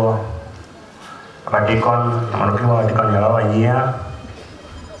baito abadikon namonokiwa abadikon ya wanyia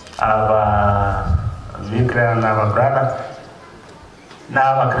aba vikra na babrada na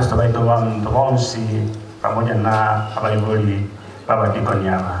abakristo baitu bonsi pamoja na abaibuli babadikon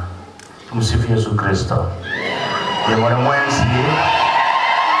yaba. Tumsifu Yesu Kristo. Yemore mwensi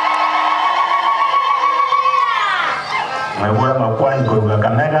mwebura makwani kwa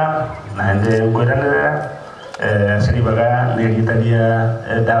Kakamega na ende ngwedanira siribaga niritalia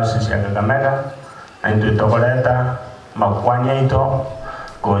Diocese ya Kakamega na ende tokoleta makwani ito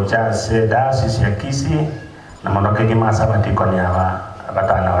koja se Diocese ya Kisii na monoke ni masabatiko ni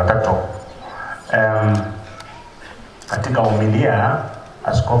batana watatu. Katika umilia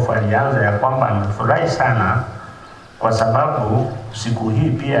askofu alianza ya kwamba amefurahi sana kwa sababu siku hii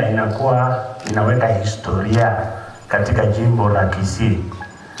pia inaweka historia katika jimbo la Kisii.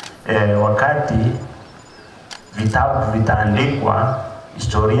 Wakati vitabu vitaandikwa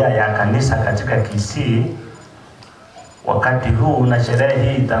historia ya kanisa katika Kisii, wakati huu na sherehe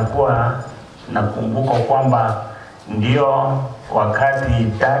hii itakuwa nakumbuka kwamba ndio wakati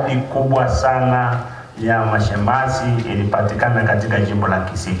idadi kubwa sana ya mashemasi ilipatikana katika jimbo la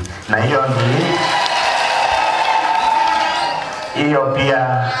Kisii. Na hiyo pia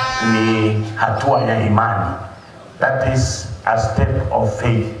ni hatua ya imani. That is a step of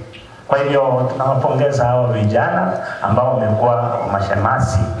faith. Kwa hivyo tunawapongeza hao vijana ambao wamekuwa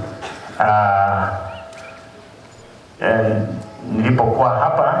mashemasi. Nilipokuwa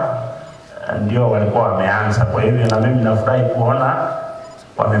hapa ndio walikuwa wameanza. Kwa hivyo na mimi nafurahi kuona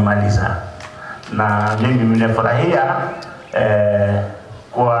wamemaliza. Na mimi nimefurahia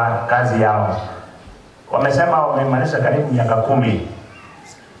kwa kazi yao. Wamesema wamemaliza karibu miaka 10.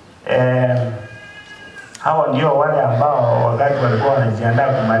 Hao ndio wale ambao wakati walikuwa wanajiandaa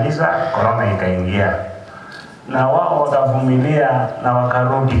kumaliza corona ikaingia. Na wao wakavumilia na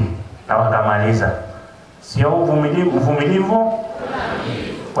wakarudi na wakamaliza. Sio uvumilivu?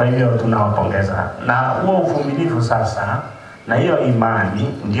 Kwa hivyo tunawapongeza. Na huo uvumilivu sasa na hiyo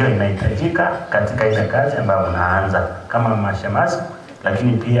imani ndio inahitajika katika ile kazi ambayo unaanza kama mashemasi,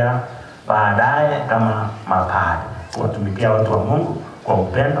 lakini pia baadaye kama mapadri, kuwatumikia watu wa Mungu kwa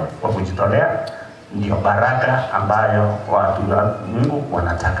upendo, kwa kujitolea, ndio baraka ambayo watu wa Mungu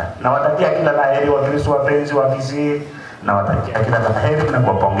wanataka. Na watakia kila laheri Wakristo wapenzi wa Kisii, na watakia kila laheri na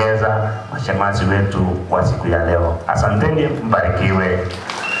kuwapongeza mashemasi wetu wa siku ya leo. Asanteni, mbarikiwe.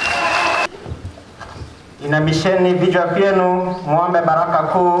 Inamisheni vichwa vyenu, muombe baraka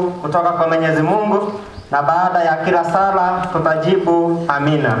kuu kutoka kwa Mwenyezi Mungu, na baada ya kila sala tutajibu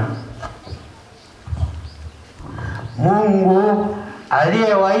amina. Mungu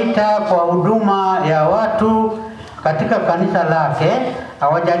aliyewaita kwa huduma ya watu katika kanisa lake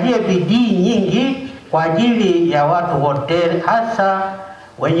awajalie bidii nyingi kwa ajili ya watu wote, hasa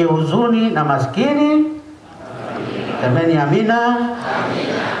wenye huzuni na maskini. Semeni amina. Amina.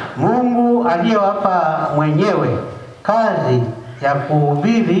 Mungu aliyewapa mwenyewe kazi ya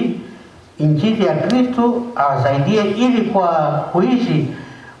kuhubiri Injili ya Kristo awasaidie ili kwa kuishi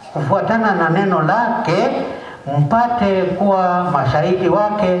kufuatana na neno lake mpate kuwa mashahidi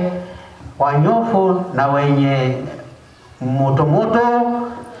wake wanyofu na wenye moto. Mungu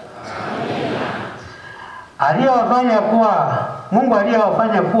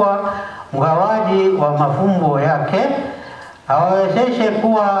aliyewafanya kuwa mgawaji wa mafumbo yake awawezeshe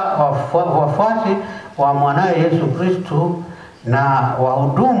kuwa wafuasi wa mwanawe Yesu Kristo na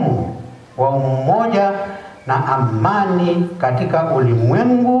wahudumu wa umoja na amani katika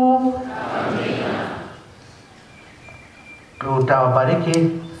ulimwengu. Amina. Tutawabariki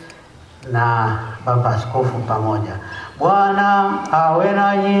na Baba Askofu pamoja. Bwana awe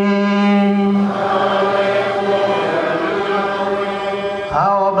nanyi.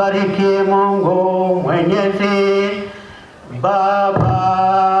 Awabariki Mungu Mwenyezi,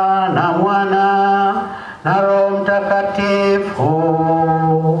 Baba na Mwana na Roho Mtakatifu.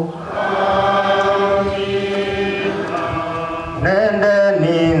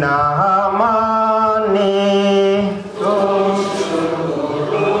 Nendeni na amani.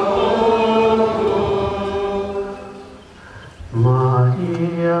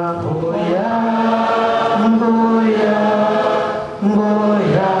 Maria Mboya, Mboya,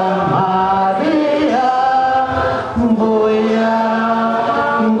 Mboya, Maria Mboya,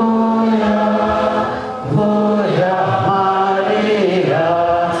 Mboya, Mboya, Maria,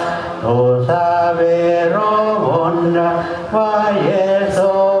 tosavero onda wa Yesu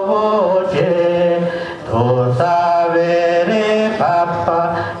wote, tosavere papa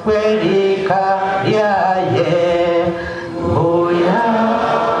kwelika yaye. Mboya,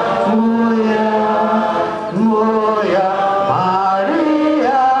 Mboya, Mboya,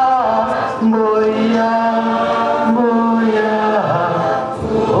 Maria, Mboya.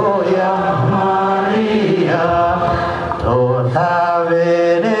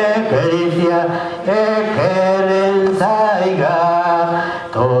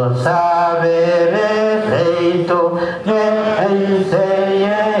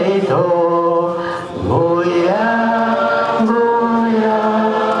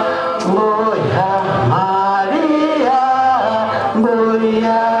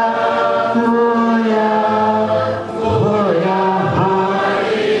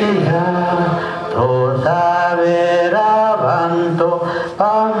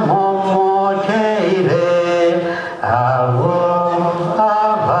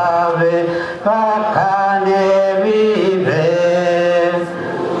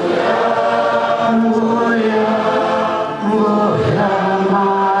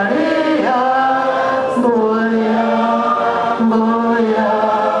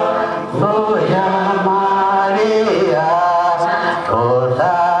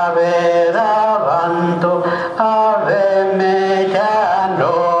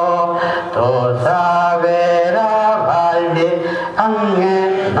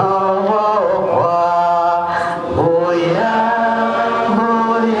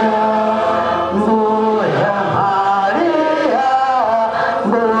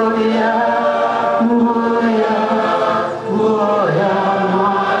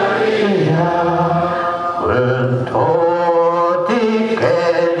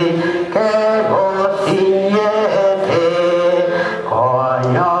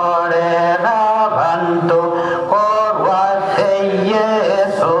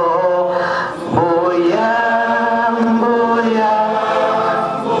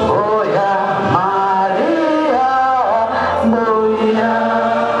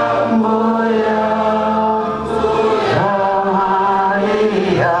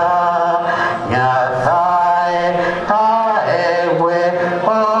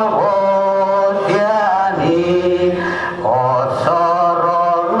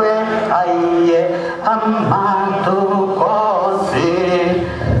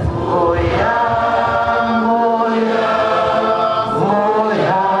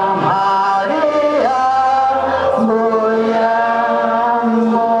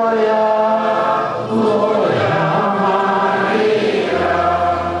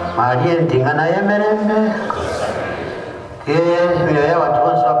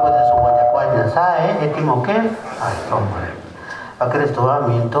 etimoke asomore Bakristo wa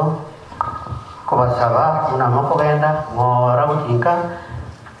minto kubasaba munamoko genda ngora gutinka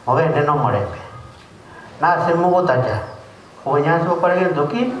mogende no morepe nase mugutaja ubunyansi bukorege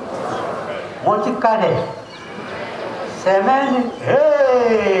nduki mochikare semen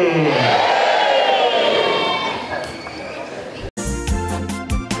hey.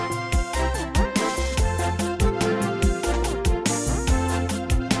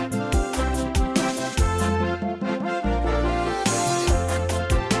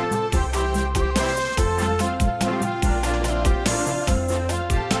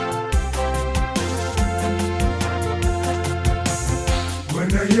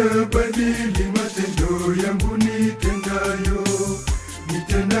 Badili matendo yangu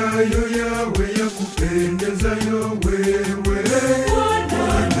nitendayo yawe ya kupendezayo wewe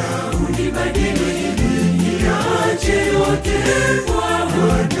Bwana unibadili niache yote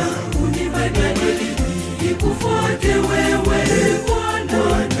Bwana unibadili nikufuate wewe Bwana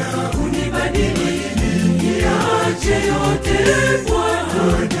unibadili niache yote Bwana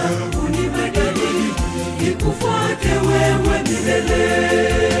unibadili nikufuate wewe milele.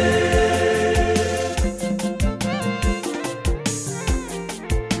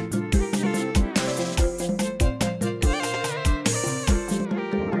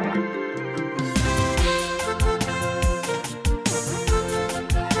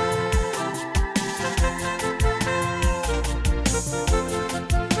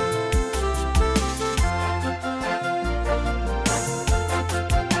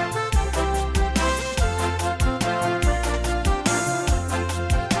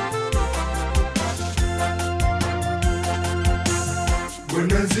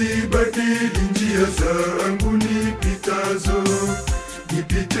 Nazibadili njia zangu nipitazo,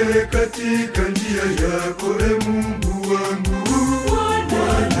 nipite katika njia yako e Mungu wangu.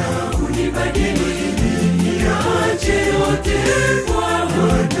 Bwana unibadili niache yote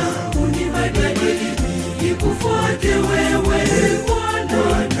Bwana unibadili nikufuate wewe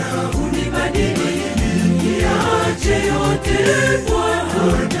Bwana unibadili niache yote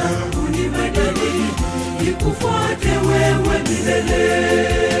Bwana unibadili nikufuate wewe milele.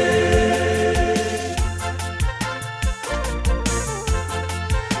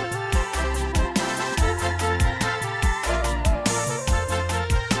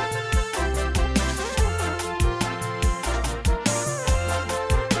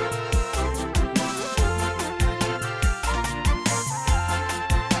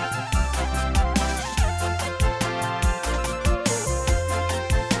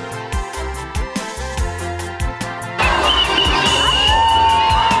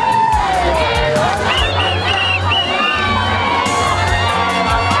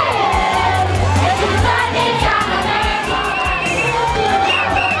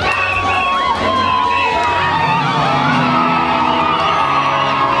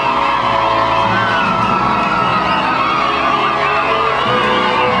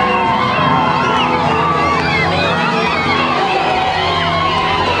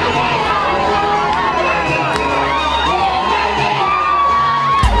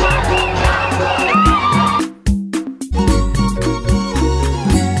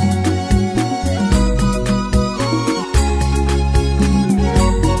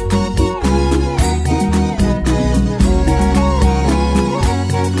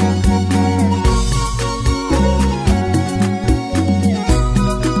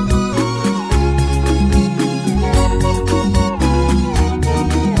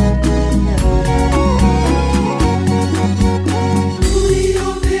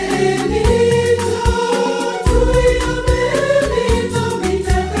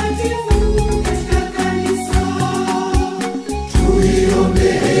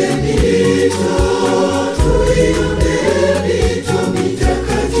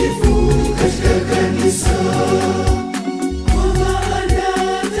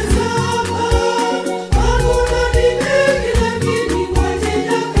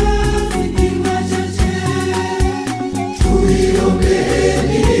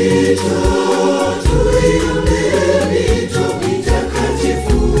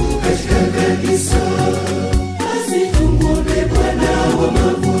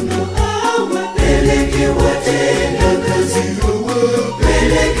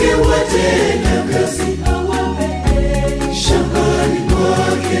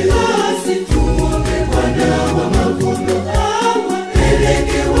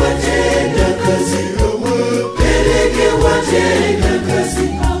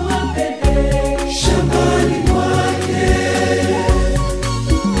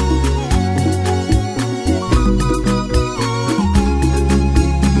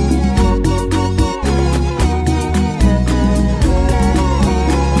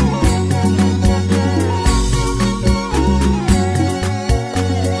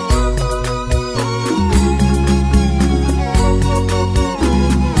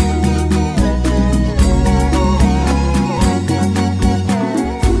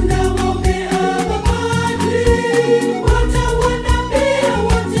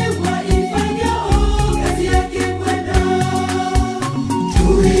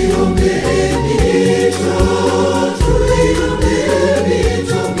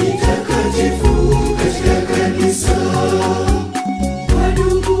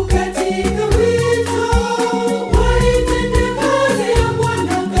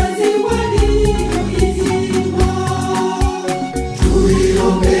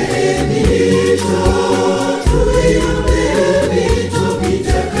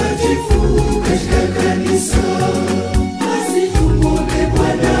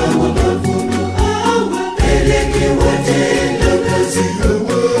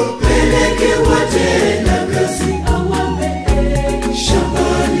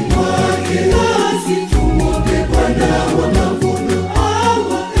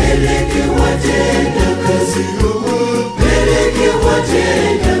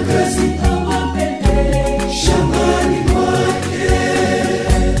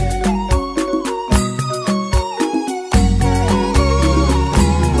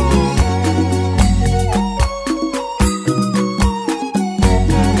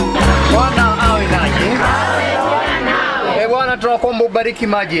 tunakuomba ubariki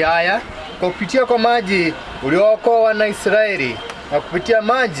maji haya kupitia kwa maji uliowaokoa wana Israeli na kupitia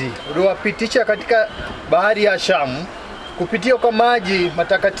maji uliowapitisha katika bahari ya Shamu, kupitia kwa maji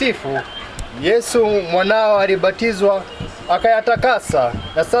matakatifu Yesu mwanao alibatizwa akayatakasa,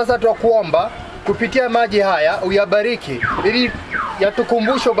 na sasa twakuomba kupitia maji haya uyabariki ili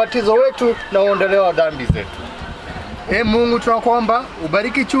yatukumbushe ubatizo wetu na uondolewa wa dhambi zetu. Mungu tunakuomba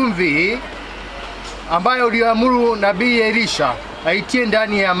ubariki chumvi hii ambayo uliamuru nabii Elisha aitie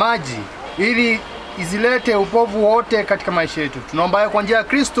ndani ya maji ili izilete upovu wote katika maisha yetu. Tunaomba kwa njia ya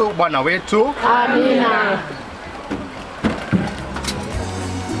Kristo Bwana wetu. Amina.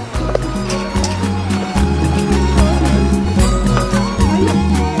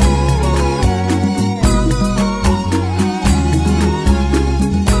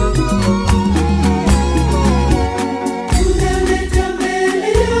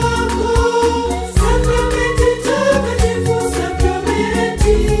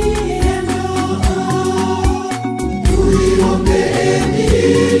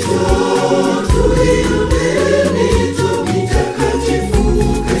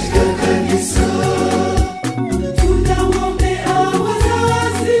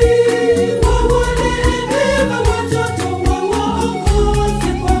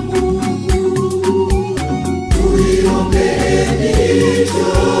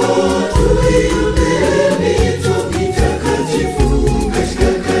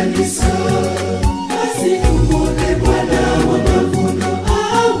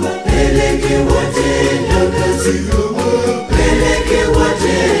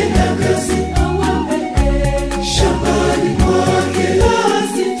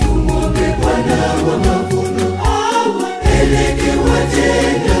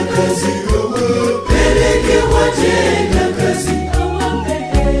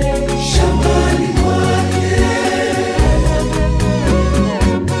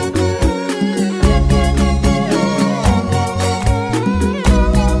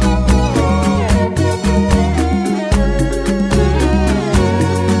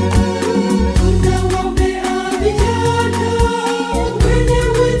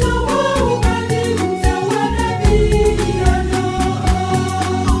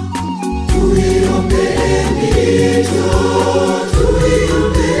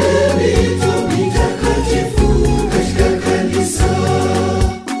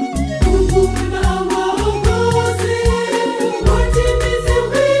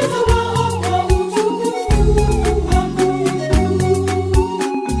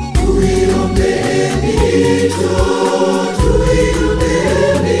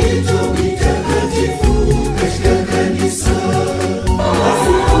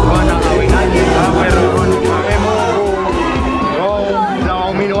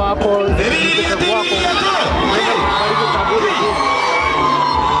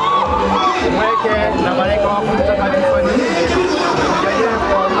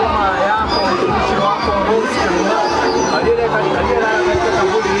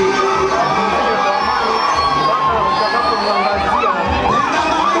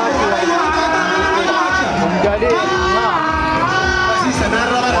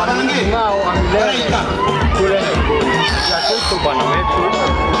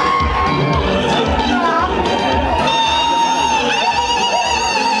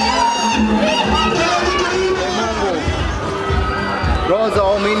 Roho za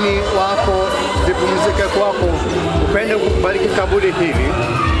waumini wako zipumzike kwako, upende kubariki kaburi hili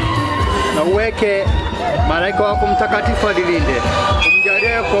na uweke malaika wako mtakatifu alilinde.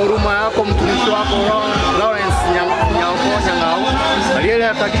 Umjalie kwa huruma yako mtumishi wako Lawrence Nyanga'u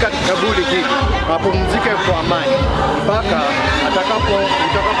aliyelala katika kaburi hili, apumzike kwa amani mpaka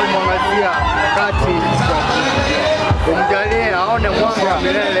utakapomwangazia wakati wa umjalie aone mwanga wa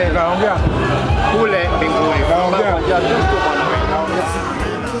milele kule mbinguni. Kwa njia ya Kristo Bwana wetu.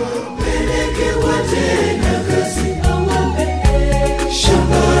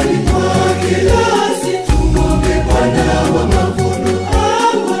 Shambani mwake nasi tumwombe Bwana wa mavuno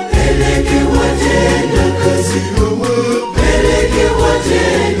awapeleke watenda kazi, awapeleke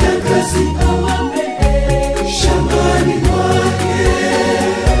watenda kazi, awapeleke shambani mwake.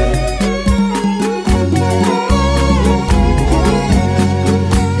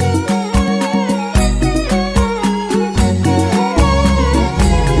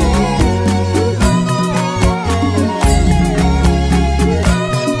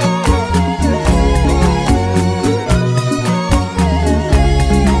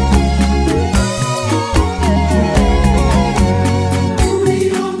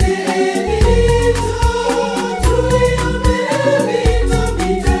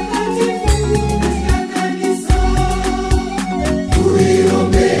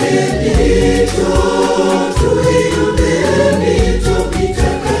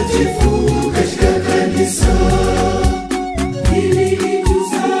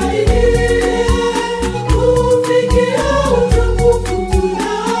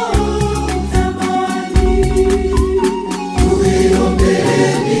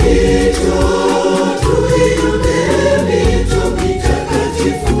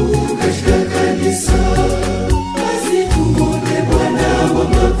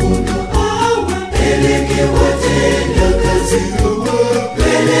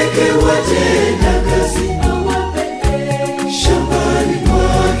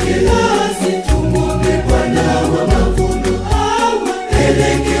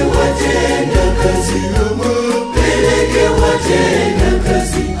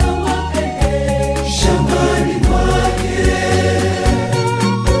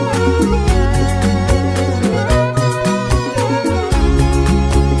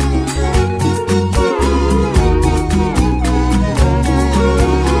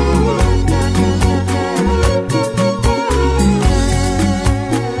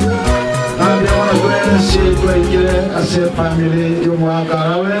 ase family y'umwaka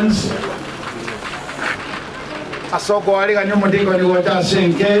Lawrence asoko aliga nyumo ndiko ni wata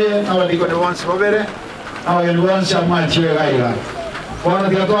senkeye abadiko ni bonse babere abageni bonse amachiwe gaiga bona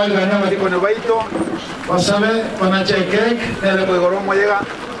tikatwa aliga nyama ndiko ni baito basabe banachekek nele ko igoromo llega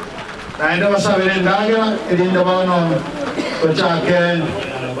naenda basabere ndaga elinda bano kochake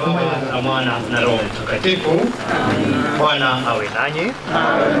na Mwana na Roho Mtakatifu. Bwana awe nanyi.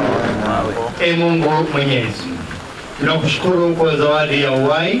 Ee Mungu Mwenyezi, tunakushukuru kwa zawadi ya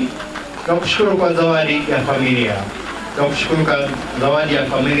uhai, tunakushukuru kwa zawadi ya familia, tunakushukuru kwa zawadi ya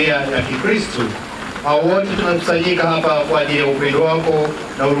familia ya Kikristo. Hao wote tunakusanyika hapa kwa ajili ya upendo wako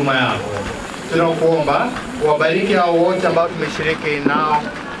na huruma yako. Tunakuomba uwabariki hao wote ambao tumeshiriki nao,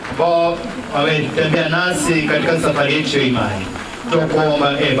 ambao wametembea nasi katika safari yetu ya imani.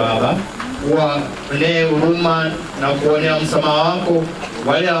 Tunakuomba Baba, uwaonee huruma na kuonea msamaha wako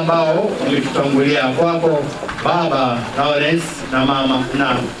wale ambao wametutangulia kwako, Baba Lawrence na mama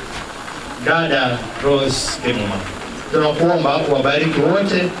na dada Rose Kemuma. Tunakuomba uwabariki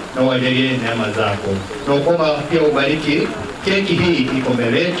wote na uwajalie neema zako. Tunakuomba pia ubariki keki hii iko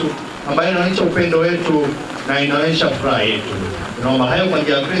mbele yetu ambayo inaonyesha upendo wetu na inaonyesha furaha yetu. Tunaomba hayo kwa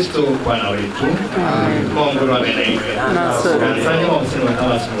njia ya Kristo Bwana wetu. Mungu wa mbinguni. Asante kwa msemo wa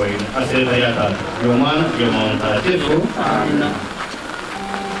tawasi wewe. Asante yaka. Ndio Mwana, ndio Roho Mtakatifu. Amina.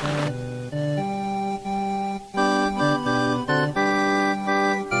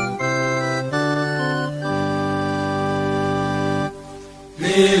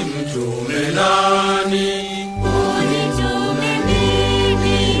 Ni mtume nani? Unitume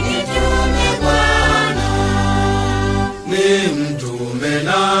mimi, nitume Bwana. Ni mtume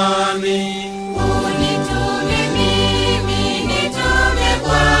nani? Unitume mimi, nitume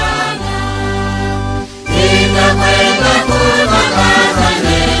Bwana. Nitakwenda kutangaza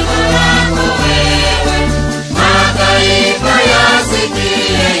neno lako wewe, mataifa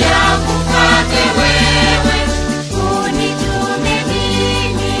yasikie yakufuate wewe. Unitume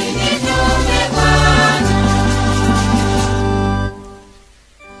mimi, nitume Bwana.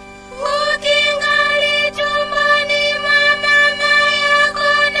 Ukingali tumboni mwa mama yako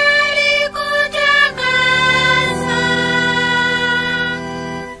nalikutakasa,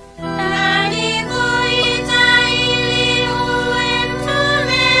 nalikuita ili uwe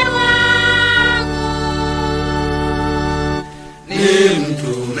mtume wangu. Ni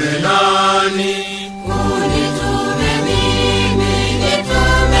mtume nani? Unitume mimi,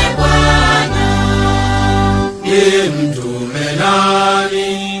 nitume Bwana. Ni mtume nani?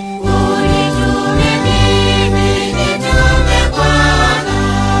 Unitume mimi, nitume Bwana.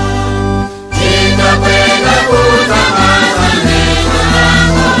 Nitakwenda kutangaza neno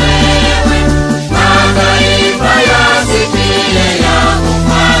lako wewe, mataifa yasikie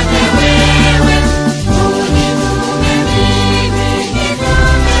yakufuate wewe. Unitume mimi,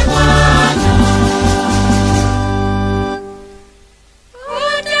 nitume Bwana.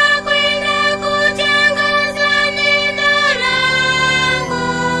 Utakwenda kutangaza neno langu.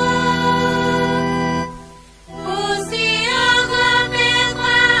 Usiogope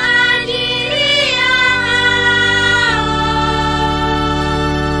kwa ajili yao.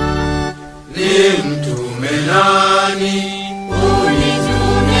 Ni mtume nani?